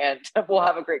know and we'll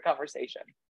have a great conversation.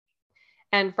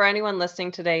 And for anyone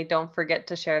listening today, don't forget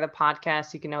to share the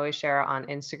podcast. You can always share it on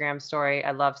Instagram story.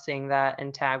 I love seeing that,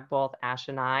 and tag both Ash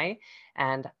and I.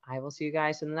 And I will see you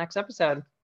guys in the next episode.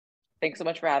 Thanks so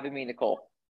much for having me, Nicole.